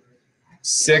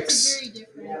 6. Very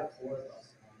different.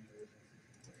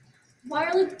 Why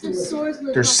are like the swords?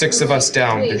 There's 6 of us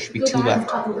down. There should be 2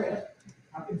 left.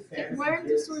 Why aren't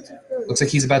the swords of those? Looks like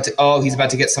he's about to. Oh, he's about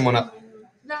to get someone up.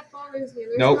 That bothers me.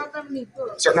 There's Nope. not that many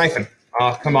books. Start knifing.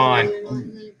 Oh, come on. And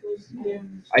then it goes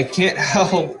down. I can't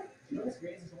help.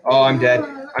 Oh, I'm dead.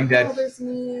 I'm That dead. bothers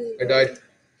me. I died.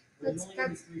 That's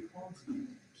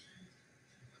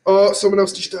Oh, someone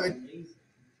else just died.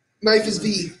 Knife is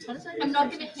V. How does that I'm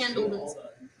not gonna handle this.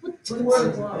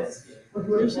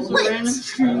 There's just a random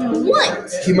screen.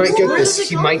 What? He might get Where this. does it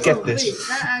He go might from? get this. Wait,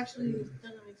 that actually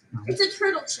doesn't make sense. It's a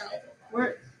turtle shell.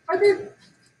 Where? Are there?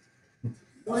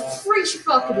 What freak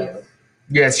fucking do?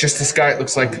 Yeah, it's just this guy. It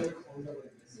looks like.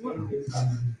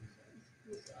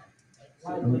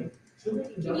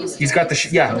 He's got the.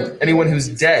 Yeah, anyone who's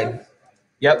dead.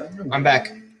 Yep, I'm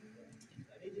back.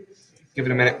 Give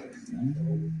it a minute.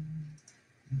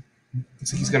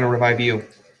 Looks like he's gonna revive you.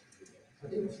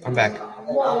 I'm back.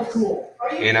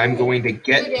 And I'm going to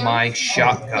get my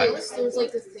shotgun. There's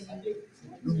like this thing.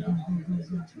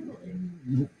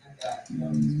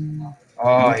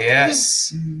 Oh,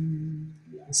 yes.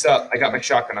 What's up? I got my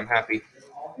shotgun. I'm happy.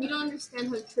 You don't understand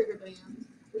how triggered I am.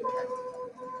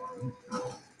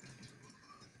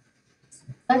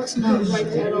 That's not right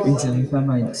at all. It's I found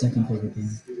my second favorite game.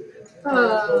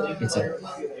 It's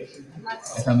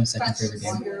I found my second favorite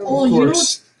game. Oh, Of you know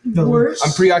course. what's worse?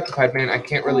 I'm preoccupied, man. I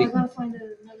can't Oh, I really. gotta find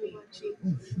another black sheep.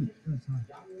 Oh shoot.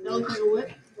 That looks like a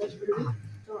whip. That's pretty good.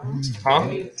 Don't ask.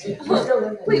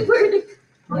 Huh? Wait, where did?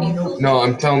 How do you pull No,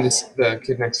 I'm telling the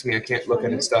kid next to me I can't look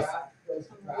at his stuff.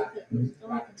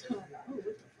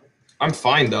 I'm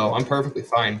fine, though. I'm perfectly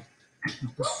fine.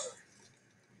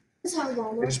 This is how I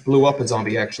llama. just blew up a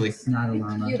zombie, actually. It's not a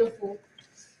llama. Beautiful.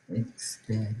 It's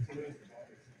dead.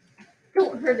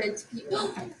 Don't hurt it.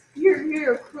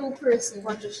 You're a cruel person.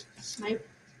 What, just snipe?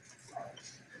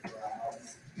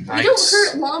 You don't Nice.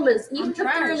 hurt llamas, even if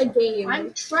they're in a game.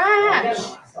 I'm trash.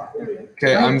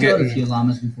 Okay, I'm I've killed a getting few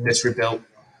llamas before. this rebuilt.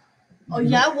 Oh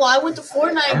yeah, well I went to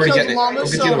Fortnite I'm and already killed getting it.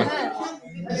 llamas, Go get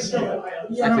the so other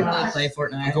If you want to play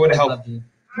Fortnite, I'm going to help. I love you.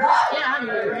 yeah, I'm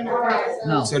doing it right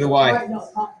now. No. So do I.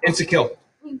 Insta kill.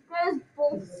 You guys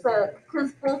both suck,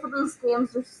 because both of those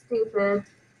games are stupid.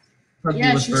 PUBG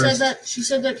Yeah, was she first. said that. She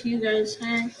said that to you guys.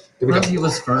 Hey. Here we go. PUBG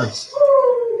was first.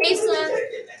 Hey, son.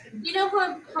 You know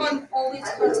how I'm always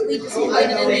constantly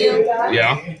disappointed in you?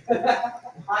 Yeah.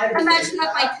 Imagine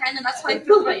that by 10, and that's how I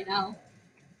feel right now.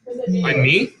 And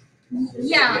me?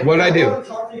 Yeah. What'd I do?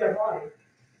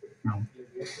 No.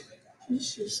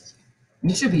 It's just.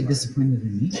 You should be disappointed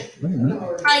in me. What do you mean?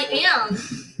 I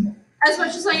am. As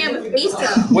much as I am with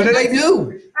Asa. What did I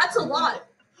do? That's a lot.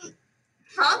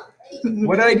 Huh?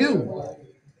 What did I do?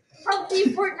 Probably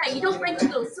Fortnite. You don't mention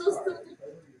those. So stupid.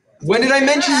 When did I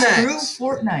mention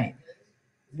Screw that? Fortnite.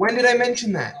 When did I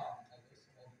mention that?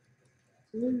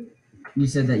 You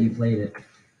said that you played it.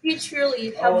 You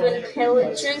truly have the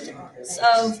intelligence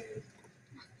of.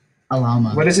 A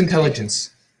llama. What is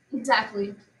intelligence?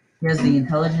 Exactly. He has the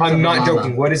intelligence of I'm a not llama.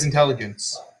 joking. What is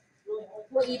intelligence?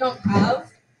 What you don't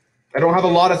have. I don't have a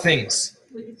lot of things.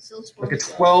 We could still Like a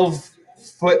spoil.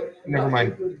 12-foot. Never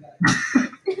mind.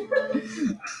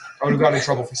 I would have gotten in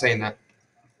trouble for saying that.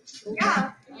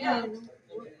 Yeah. Yeah.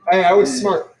 Hey, I was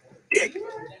smart.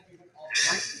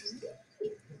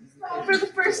 For the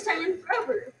first time in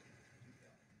forever.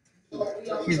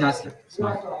 He's not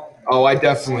smart. Oh, I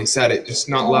definitely said it, just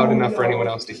not loud enough for anyone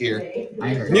else to hear.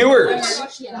 I heard it.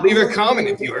 Viewers, leave a comment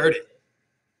if you heard it.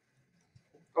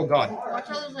 Oh God. Watch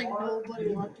how there's like nobody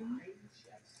watching.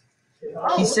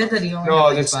 He said that he only No, had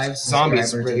like there's 5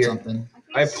 zombies subscribers right or here. something.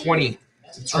 I have 20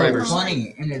 subscribers.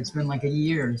 20, and it's been like a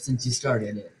year since you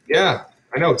started it. Yeah,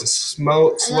 I know it's a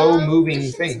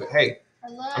slow-moving thing, but hey,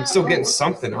 Hello. I'm still getting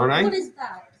something, aren't What I? is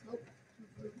that?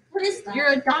 What is that?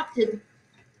 You're adopted.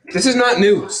 This is not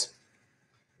news.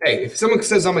 Hey, if someone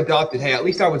says I'm adopted, hey, at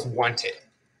least I was wanted.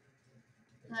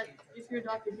 That if you're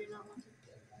adopted, you're not wanted.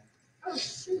 Oh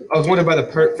shoot. I was wanted by the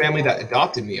family that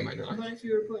adopted me, am I not? But if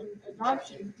you were put in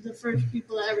adoption, the first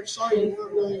people that ever saw you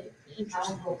weren't really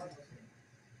interested.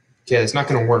 Yeah, it's not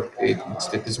gonna work. It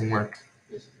doesn't work.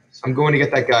 I'm going to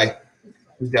get that guy.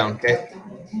 Who's down, okay?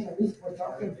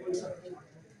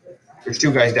 There's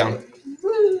 2 guys down.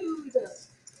 Rude.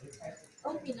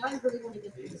 Okay, now I really want to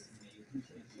get this.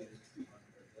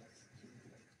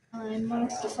 I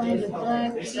must find a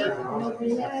black sheep.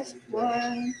 Nobody asked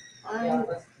why. I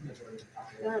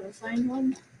gotta find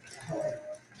one.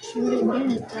 Shoot it,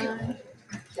 didn't die.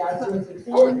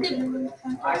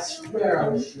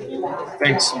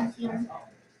 Thanks.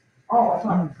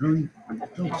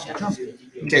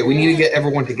 Okay, we need to get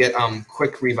everyone to get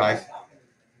quick revive.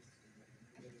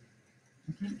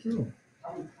 I can't kill.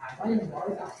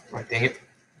 Oh, dang it.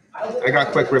 I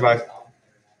got quick revive.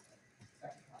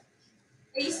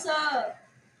 Asa.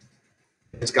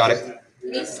 Just got it.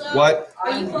 Asa. What?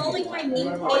 Are you following my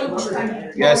meme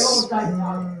page? Yes,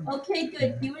 Okay,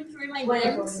 good. Do you enjoy my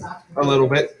memes? a little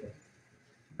bit.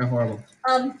 They're horrible.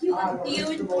 Do you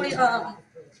enjoy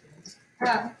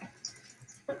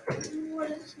what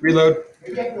is Reload.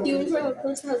 do you enjoy a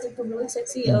post that has like a really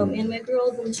sexy anime girl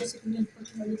and it's just like a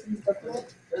bunch of everything stuff in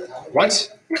it?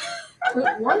 What?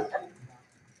 What?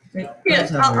 Wait, Here,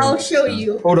 let's have I'll words. show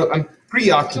you. Hold up, I'm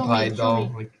preoccupied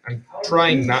though. Like I'm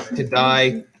trying not to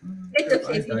die. It's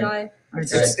okay if you die. I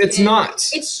died. It's not.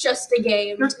 It's just a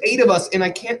game. There's 8 of us and I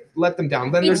can't let them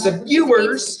down. Then there's the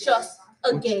viewers. It's just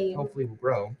a which game. hopefully will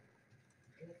grow.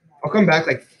 I'll come back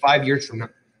like 5 years from now.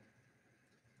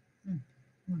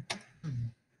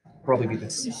 Probably be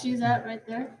this. You see that right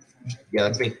there? Yeah,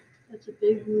 that's me. That's a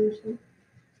big loser.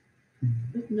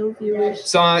 With no viewers.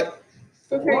 Saw it.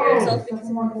 Prepare yourself.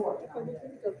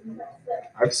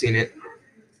 I've seen it.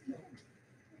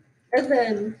 And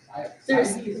then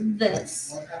there's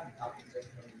this.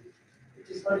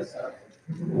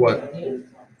 What?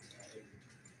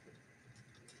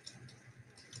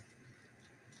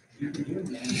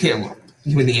 Yeah, well,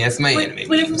 you in the ass my anime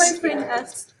Whenever my memes. friend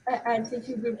asks, adds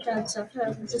into group chat and stuff,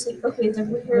 I'm just like, okay, is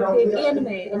everyone here okay with anime?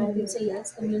 And if they say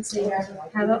yes, I'm gonna say,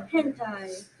 how about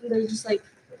hentai? And they're just like,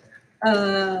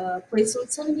 place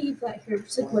don't send me that here.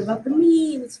 Just like, what about the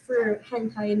memes for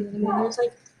hentai and anime? And it's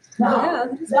like, yeah,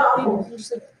 I'm just like, I'm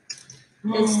just like,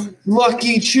 this.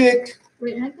 Lucky chick.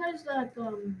 Wait, hentai's that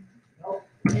anime.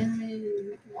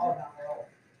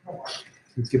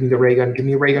 Please give me the ray gun. Give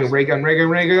me a ray gun. Ray gun. Ray gun.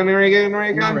 Ray gun. Ray gun.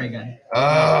 Ray No gun. ray gun.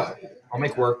 I'll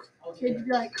make work. Kids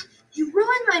be like, you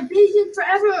ruined my vision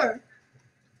forever.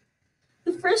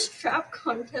 The first trap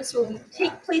contest will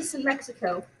take place in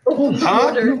Mexico.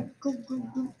 Huh? Go, go,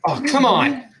 go. Oh, come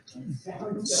on.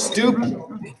 Stupid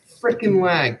freaking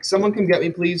lag. Someone come get me,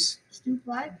 please. Stu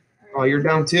Black? Oh, you're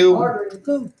down too?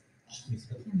 Go.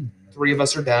 3 of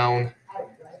us are down.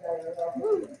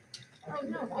 Oh,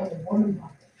 no.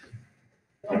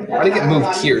 How did I get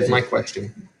moved here is my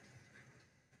question.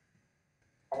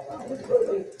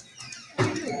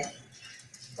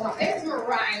 There's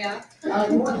Mariah. I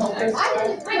didn't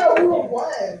know who it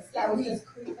was. That was just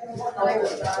creepy.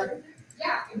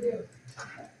 Yeah.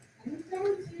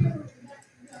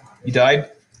 You died?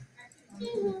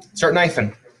 Start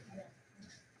knifing.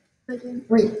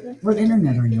 Wait, what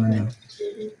internet are you on now?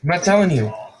 I'm not telling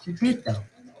you. You did though.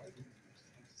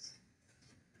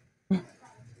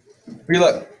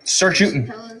 Reload. Start shooting.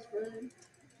 Tell us, brother.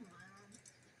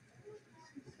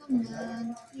 Come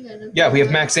on. You gotta Yeah, we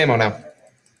have max ammo now.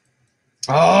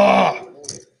 Ah!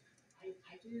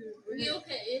 Are you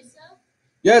okay, Asa?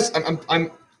 Yes,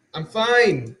 I'm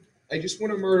fine. I just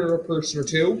want to murder a person or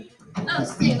two. Oh,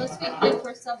 stay. Let's be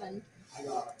 347.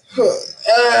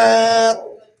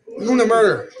 Who to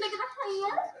murder? Can I get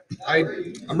a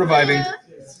hand? I'm reviving.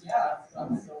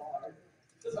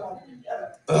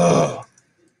 Ugh.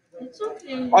 It's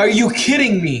okay. Are you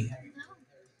kidding me?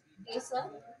 Asa?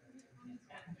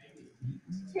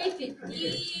 Take it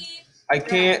deep I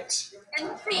can't.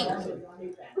 and think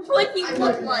what you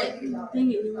look like.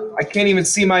 Dang it, you I can't even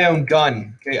see my own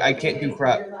gun. Okay, I can't do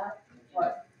crap.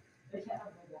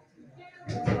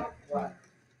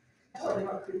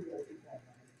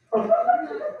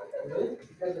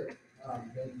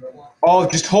 Oh,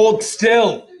 just hold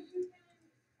still.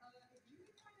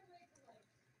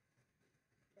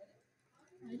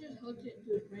 I just hooked it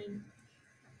into a brain.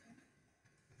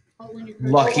 Oh, when you're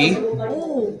Lucky.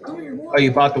 Oh, come here, boy. Oh,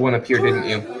 you bought the one up here, didn't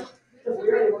you?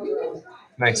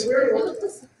 Nice.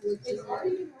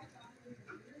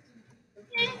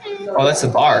 Oh, that's the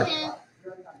bar.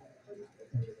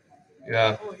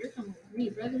 Yeah. Oh, you're coming with me,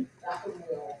 brother.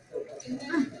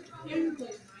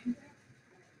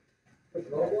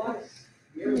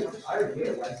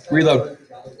 Reload.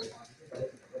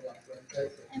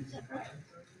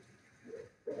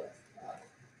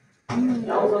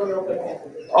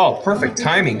 Oh, perfect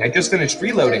timing. I just finished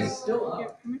reloading.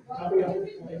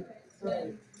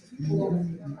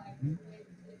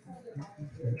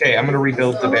 Okay, I'm gonna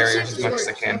rebuild the barriers as much as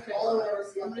I can. Okay.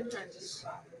 I'm gonna try this.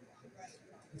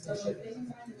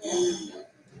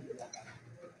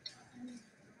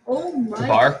 Oh The my!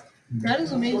 bar. That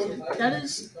is amazing. That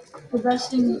is the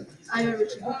best thing I've ever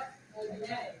seen.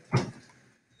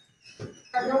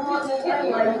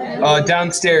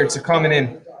 Downstairs. They're coming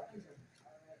in.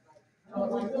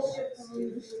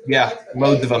 Yeah,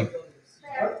 loads of them.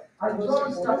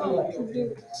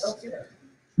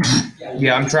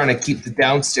 Yeah, I'm trying to keep the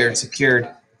downstairs secured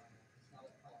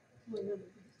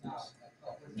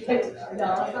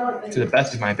to the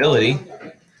best of my ability.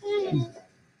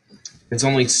 There's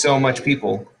only so much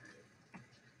people.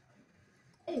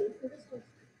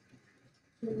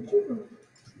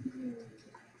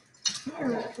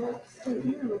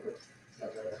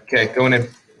 Okay, going in.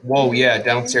 Whoa, yeah,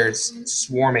 downstairs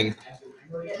swarming.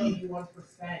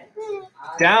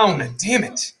 Down, damn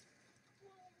it.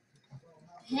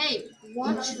 Hey,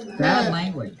 watch Bad the.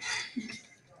 language.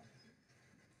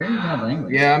 Very bad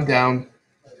language. Yeah, I'm down.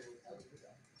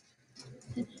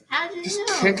 How did Just you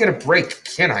know? can't get a break,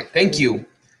 can I? Thank you.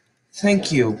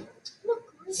 Thank you.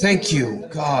 Thank you.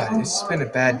 God, this has been a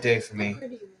bad day for me.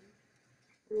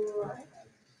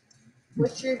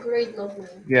 What's your grade level?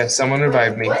 Yeah, someone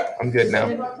revived me. I'm good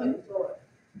now.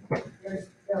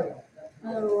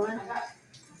 Oh,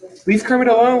 Leave Kermit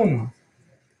alone.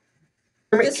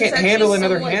 Kermit This is can't actually handle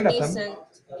another somewhat hand up him. decent.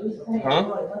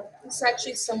 Huh? It's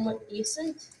actually somewhat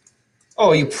decent. Oh,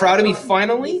 are you proud of me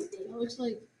finally? it looks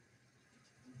like.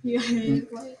 Yeah.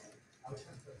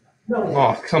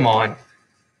 Oh, come on.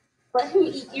 Let him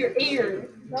eat your ear.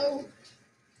 No.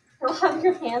 He'll have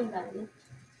your hand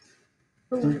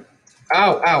then.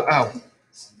 Ow, ow, ow.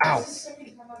 Ow.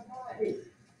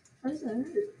 How does that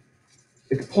hurt?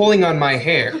 It's pulling on my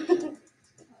hair.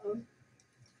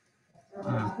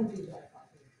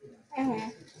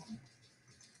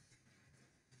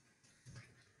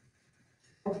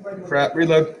 Crap,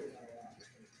 reload.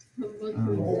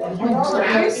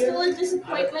 You're still a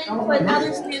disappointment, but now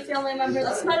there's a new family member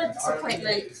that's not a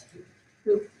disappointment.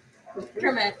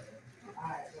 Kermit.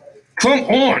 Come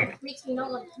on. Makes me not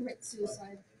want to commit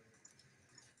suicide.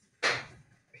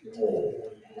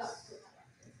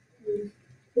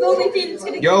 The only thing that's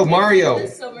gonna Yo, keep me Mario.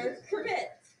 this summer,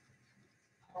 Kermit.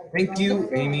 Thank you,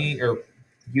 Amy, or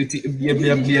you. Did you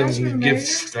ask me to marry Give you?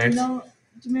 strength. No.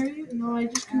 To marry you? No, I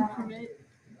just couldn't commit.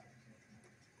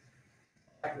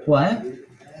 What?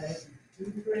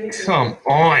 Come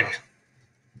on.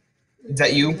 Is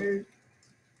that you?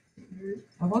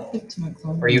 I walked up to my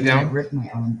clone. Are you and down? I ripped my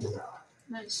arm through.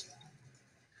 Nice.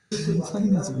 I've been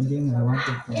playing this game and I walked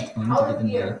up to my clone to get the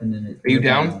knife and then it. Are you ripped my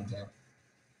down? arms out.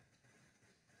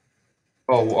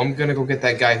 Oh, well, I'm gonna go get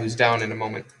that guy who's down in a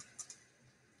moment.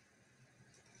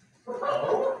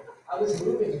 was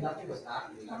moving and nothing was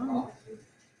happening. Oh.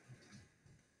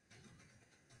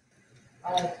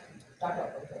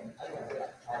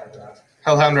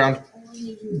 Hellhound round.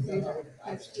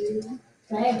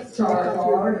 Thanks,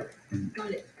 Charles.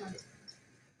 Got it.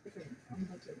 Okay, I'm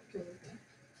about to kill this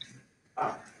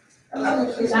guy.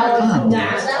 That was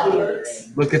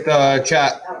nasty. Look at the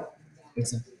chat.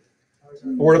 Asa,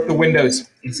 Board up the windows.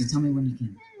 Asa, tell me when you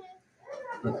can.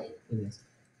 Look at this.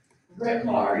 Red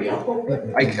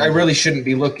Mario. I really shouldn't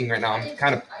be looking right now.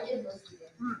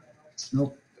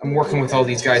 Nope. I'm working with all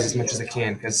these guys as much as I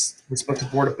can because we're supposed to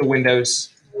board up the windows.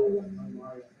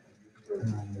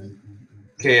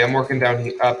 Okay, I'm working down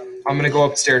here. Up. I'm gonna go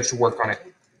upstairs to work on it.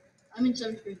 I'm in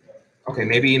 7th grade. Okay,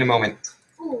 maybe in a moment.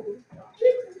 Ooh.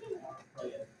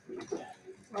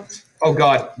 Oh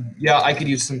God, yeah, I could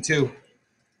use some too.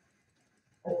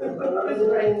 Oh.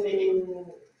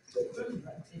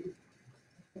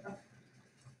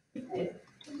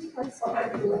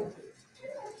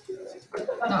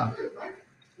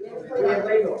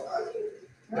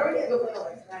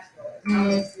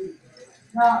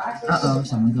 Uh-oh,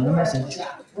 someone got a message.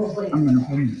 I'm gonna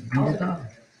pull me the dog.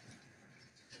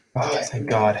 Oh, thank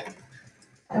God.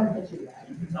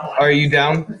 Are you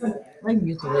down? Like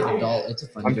mutilated doll, it's a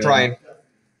funny I'm game. trying.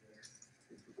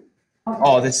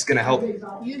 Oh, this is gonna help.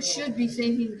 You should be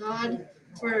thanking God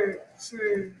for stuff.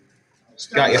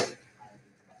 Got you.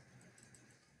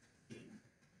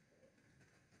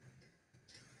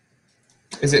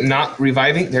 Is it not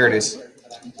reviving? There it is.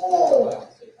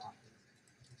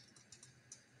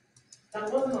 That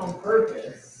wasn't on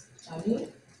purpose. I mean,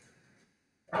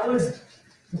 that was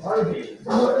garbage.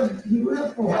 That was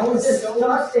beautiful. That was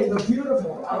disgusting, but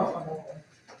beautiful.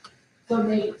 So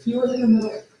Nate, he was in the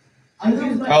middle. I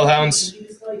knew Hellhounds.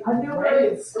 I knew where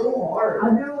it's so hard. I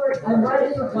knew where I'm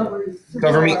right in recovery.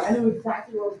 Cover me. I knew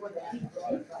exactly what was going to happen.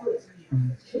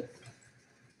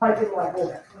 Piping like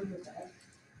that.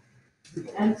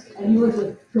 And he was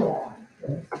just gone.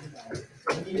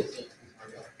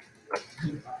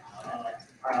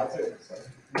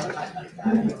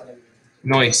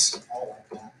 Nice.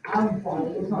 I'm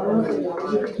fine.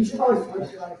 You should probably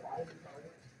switch it on.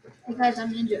 Hey guys,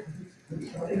 I'm Ninja.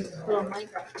 But on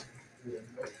Minecraft.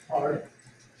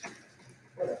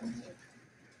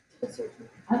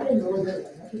 I'm in a little bit.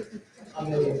 A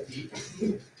million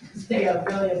feet. Stay a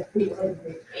million feet away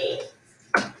from me.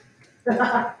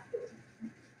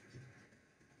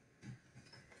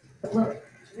 Look,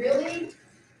 really?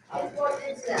 What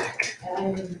is that?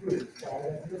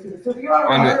 So you're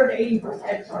on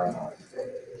 180% charge.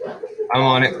 I'm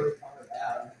on it.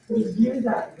 Use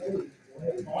that.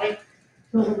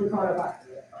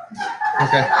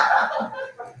 Okay.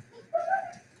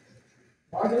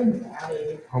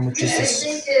 How much is this?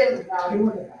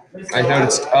 I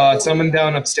noticed. Someone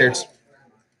down upstairs.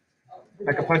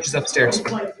 Like a punch is upstairs.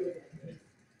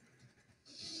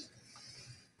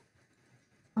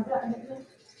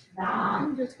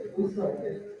 I'm just gonna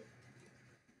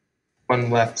One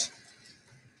left.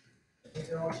 That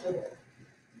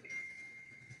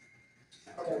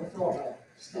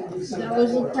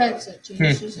was a text that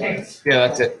changed his life. Yeah,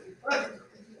 that's it.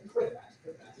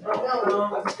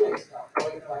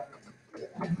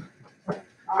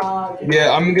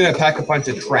 Yeah, I'm gonna pack a punch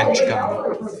of trench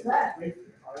gun.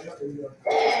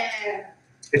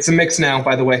 It's a mix now,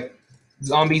 by the way.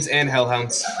 Zombies and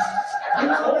hellhounds.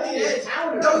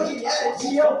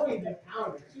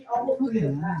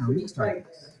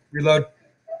 Reload.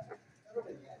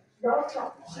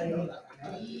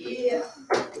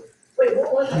 Wait,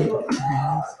 what was it?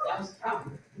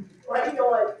 Why you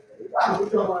going?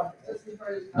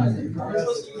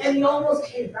 And he almost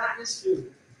came back.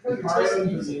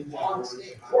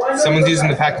 Someone's using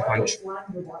the pack-a-punch.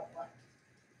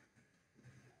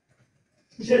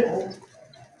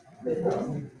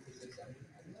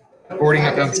 Boarding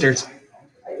up downstairs.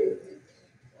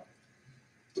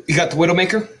 You got the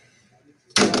Widowmaker?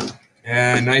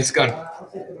 Yeah, nice gun.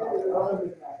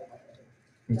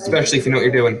 Especially if you know what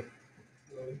you're doing.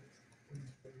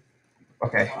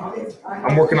 Okay.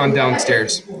 I'm working on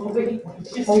downstairs.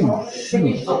 Oh,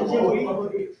 shoot. Oh,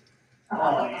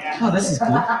 this is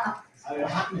good.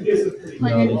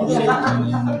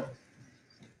 No,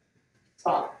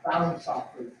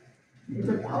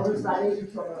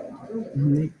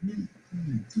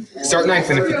 Start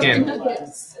knifing if you can.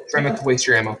 Try not to waste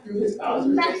your ammo.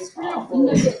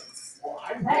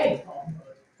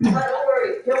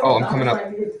 Oh, I'm coming up.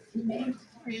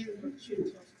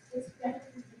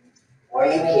 Are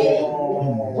you kidding?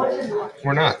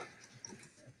 We're not.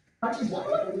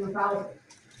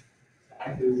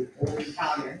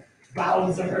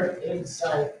 Bowser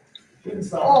himself.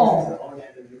 Oh.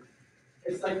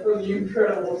 It's like from The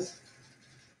Incredibles.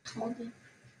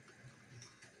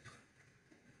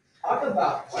 Talk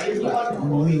about why do you Because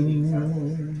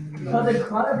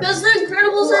the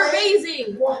Incredibles are amazing.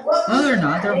 No, they're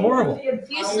not. They're horrible.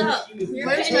 You suck. Your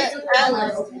Where's opinion that? is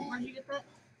valid. Where'd you get that?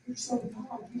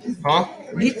 Huh?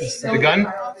 I hate the The second. gun?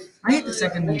 I hate the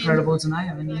second Incredibles, and I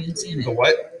haven't even seen The it.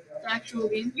 what? The actual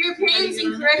game? Your opinion's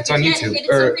incorrect. It's on You can't YouTube. hate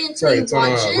Or, something until sorry, you it's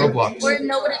on watch it Roblox. or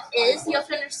know what it is. You have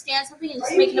to understand something and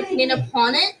just make an opinion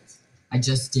upon it. I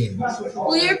just did.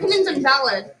 Well, your opinion's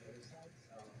invalid.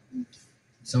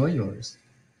 So are yours.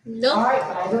 Nope.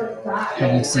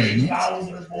 Have you seen it?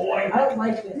 I don't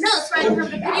like this. No, it's fine to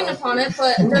have an opinion upon it,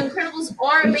 but The Incredibles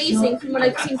are amazing from what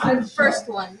I've seen from the first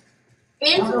one.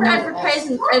 And from the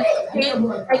advertisements, I came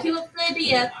up with the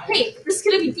idea, hey, this is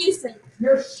going to be decent.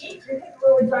 Your sheep, you're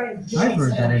really giant. I've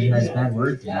heard that it has bad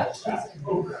words in it.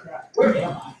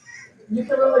 You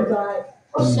can really die.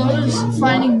 So does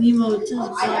Finding Nemo. It says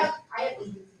butt.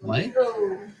 What?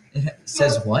 It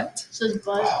says what? It says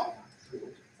butt.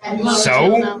 So?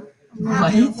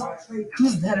 What?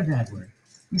 How's that a bad word?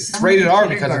 It's rated R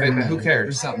because of it, but who Or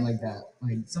cares? something like that.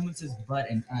 Like someone says butt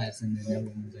and us, and then the other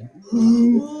one's like,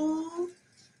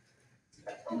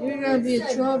 You're gonna be in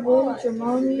trouble with your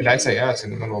mommy. Did I say ass in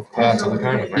the middle of class all the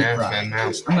time with my ass man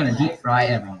mouse? I'm gonna deep fry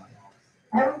everyone.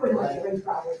 Everybody likes to raise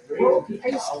problems.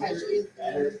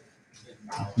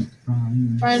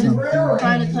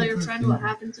 Trying to tell your friend what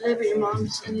happened today, but your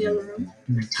mom's in the other room.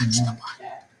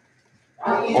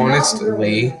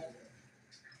 Honestly,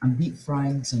 I'm deep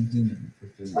frying some human for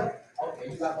food.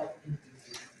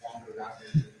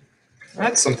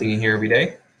 that's something you hear every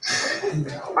day.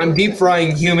 I'm deep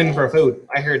frying human for food.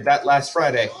 I heard that last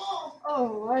Friday.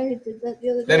 Oh, I did that the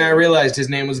other day. Then I realized his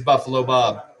name was Buffalo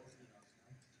Bob.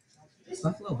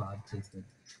 Buffalo Bob tasted.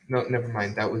 No, never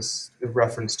mind. That was a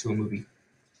reference to a movie.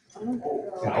 An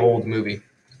old movie.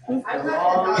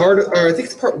 I think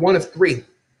it's part 1 of 3.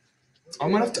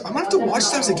 I'm gonna have to watch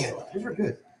those again. Those are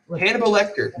good. Hannibal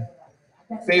Lecter,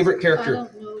 favorite I character.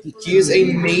 don't know if He is a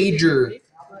major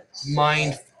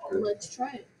mind. Let's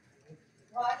try it.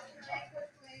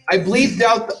 I bleeped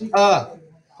out the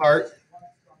part,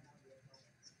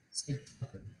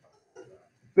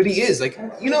 but he is like,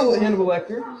 you know, Hannibal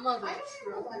Lecter. Mother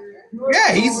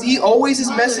Yeah, he always is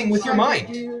messing with your mind.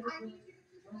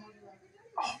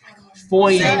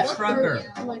 Boing. Say trucker.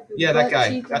 Yeah, that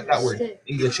guy. That word.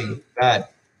 Englishing. Bad.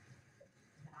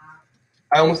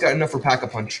 I almost got enough for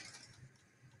Pack-a-Punch.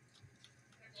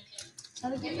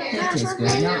 That tastes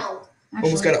good. No,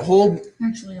 Almost got it whole.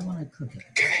 Actually, I want to cook it.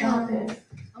 I'm gonna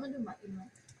do my email.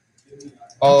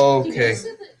 Okay.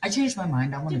 I changed my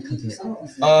mind. I want to cook it.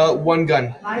 One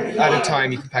gun at a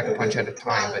time. You can Pack-a-Punch at a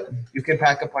time, but you can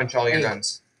Pack-a-Punch all your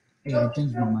guns. Hey, I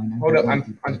changed my mind. Hold up, I'm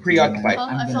preoccupied.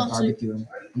 I'm gonna barbecue him.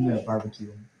 I'm gonna barbecue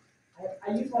him.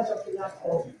 You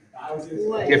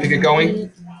have to get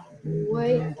going.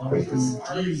 Wait.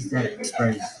 Jeez, that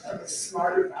expression.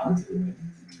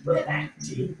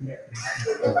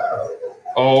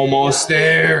 Almost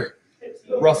there.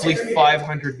 Roughly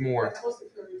 500 more.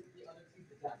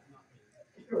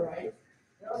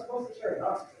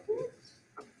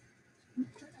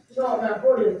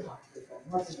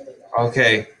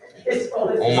 Okay.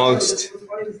 Almost.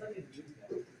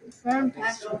 Firm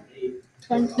passion.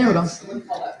 There we go.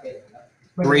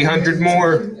 300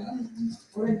 more.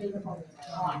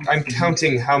 I'm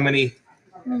counting how many.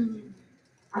 I'm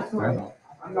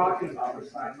not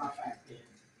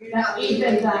You're not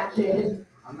even that kid.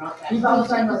 I'm not that.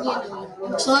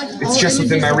 It's just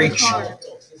within my reach.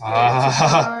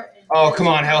 Ah. Oh, come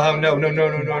on, hell, no.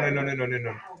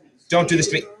 Don't do this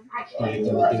to me. Do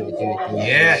it.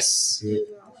 Yes.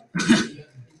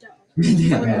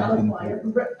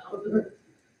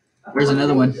 There's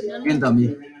another one. And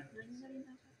dummy.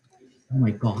 Oh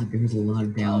my god, there's a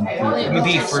lot down. Let me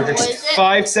be for just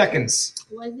 5 seconds.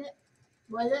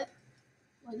 Was it?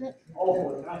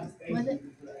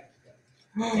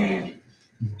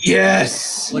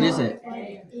 Yes. What is it?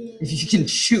 If you can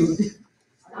shoot.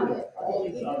 Oh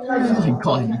my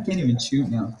god, you can't even shoot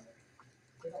now.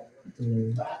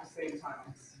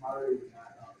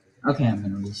 Okay, I'm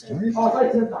gonna restart.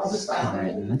 Alright,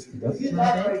 that's good.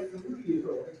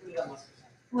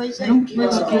 What is I it? don't care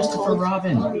about Christopher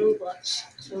Robin. ROBLOX.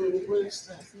 So what is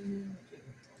that thing?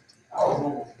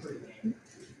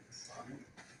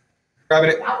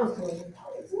 Grabbing it.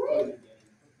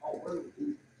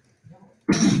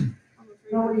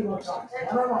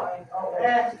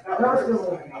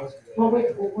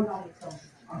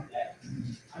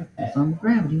 From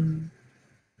gravity.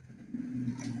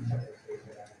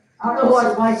 I don't know why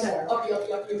I like that.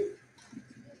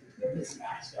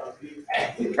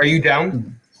 Are you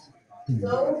down?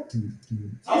 No.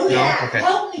 No? Okay.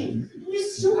 Help me!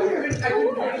 He's super. I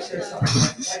can finish this.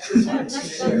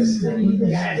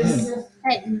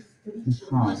 Hey,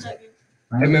 Huh. one second.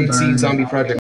 MMC Zombie Project.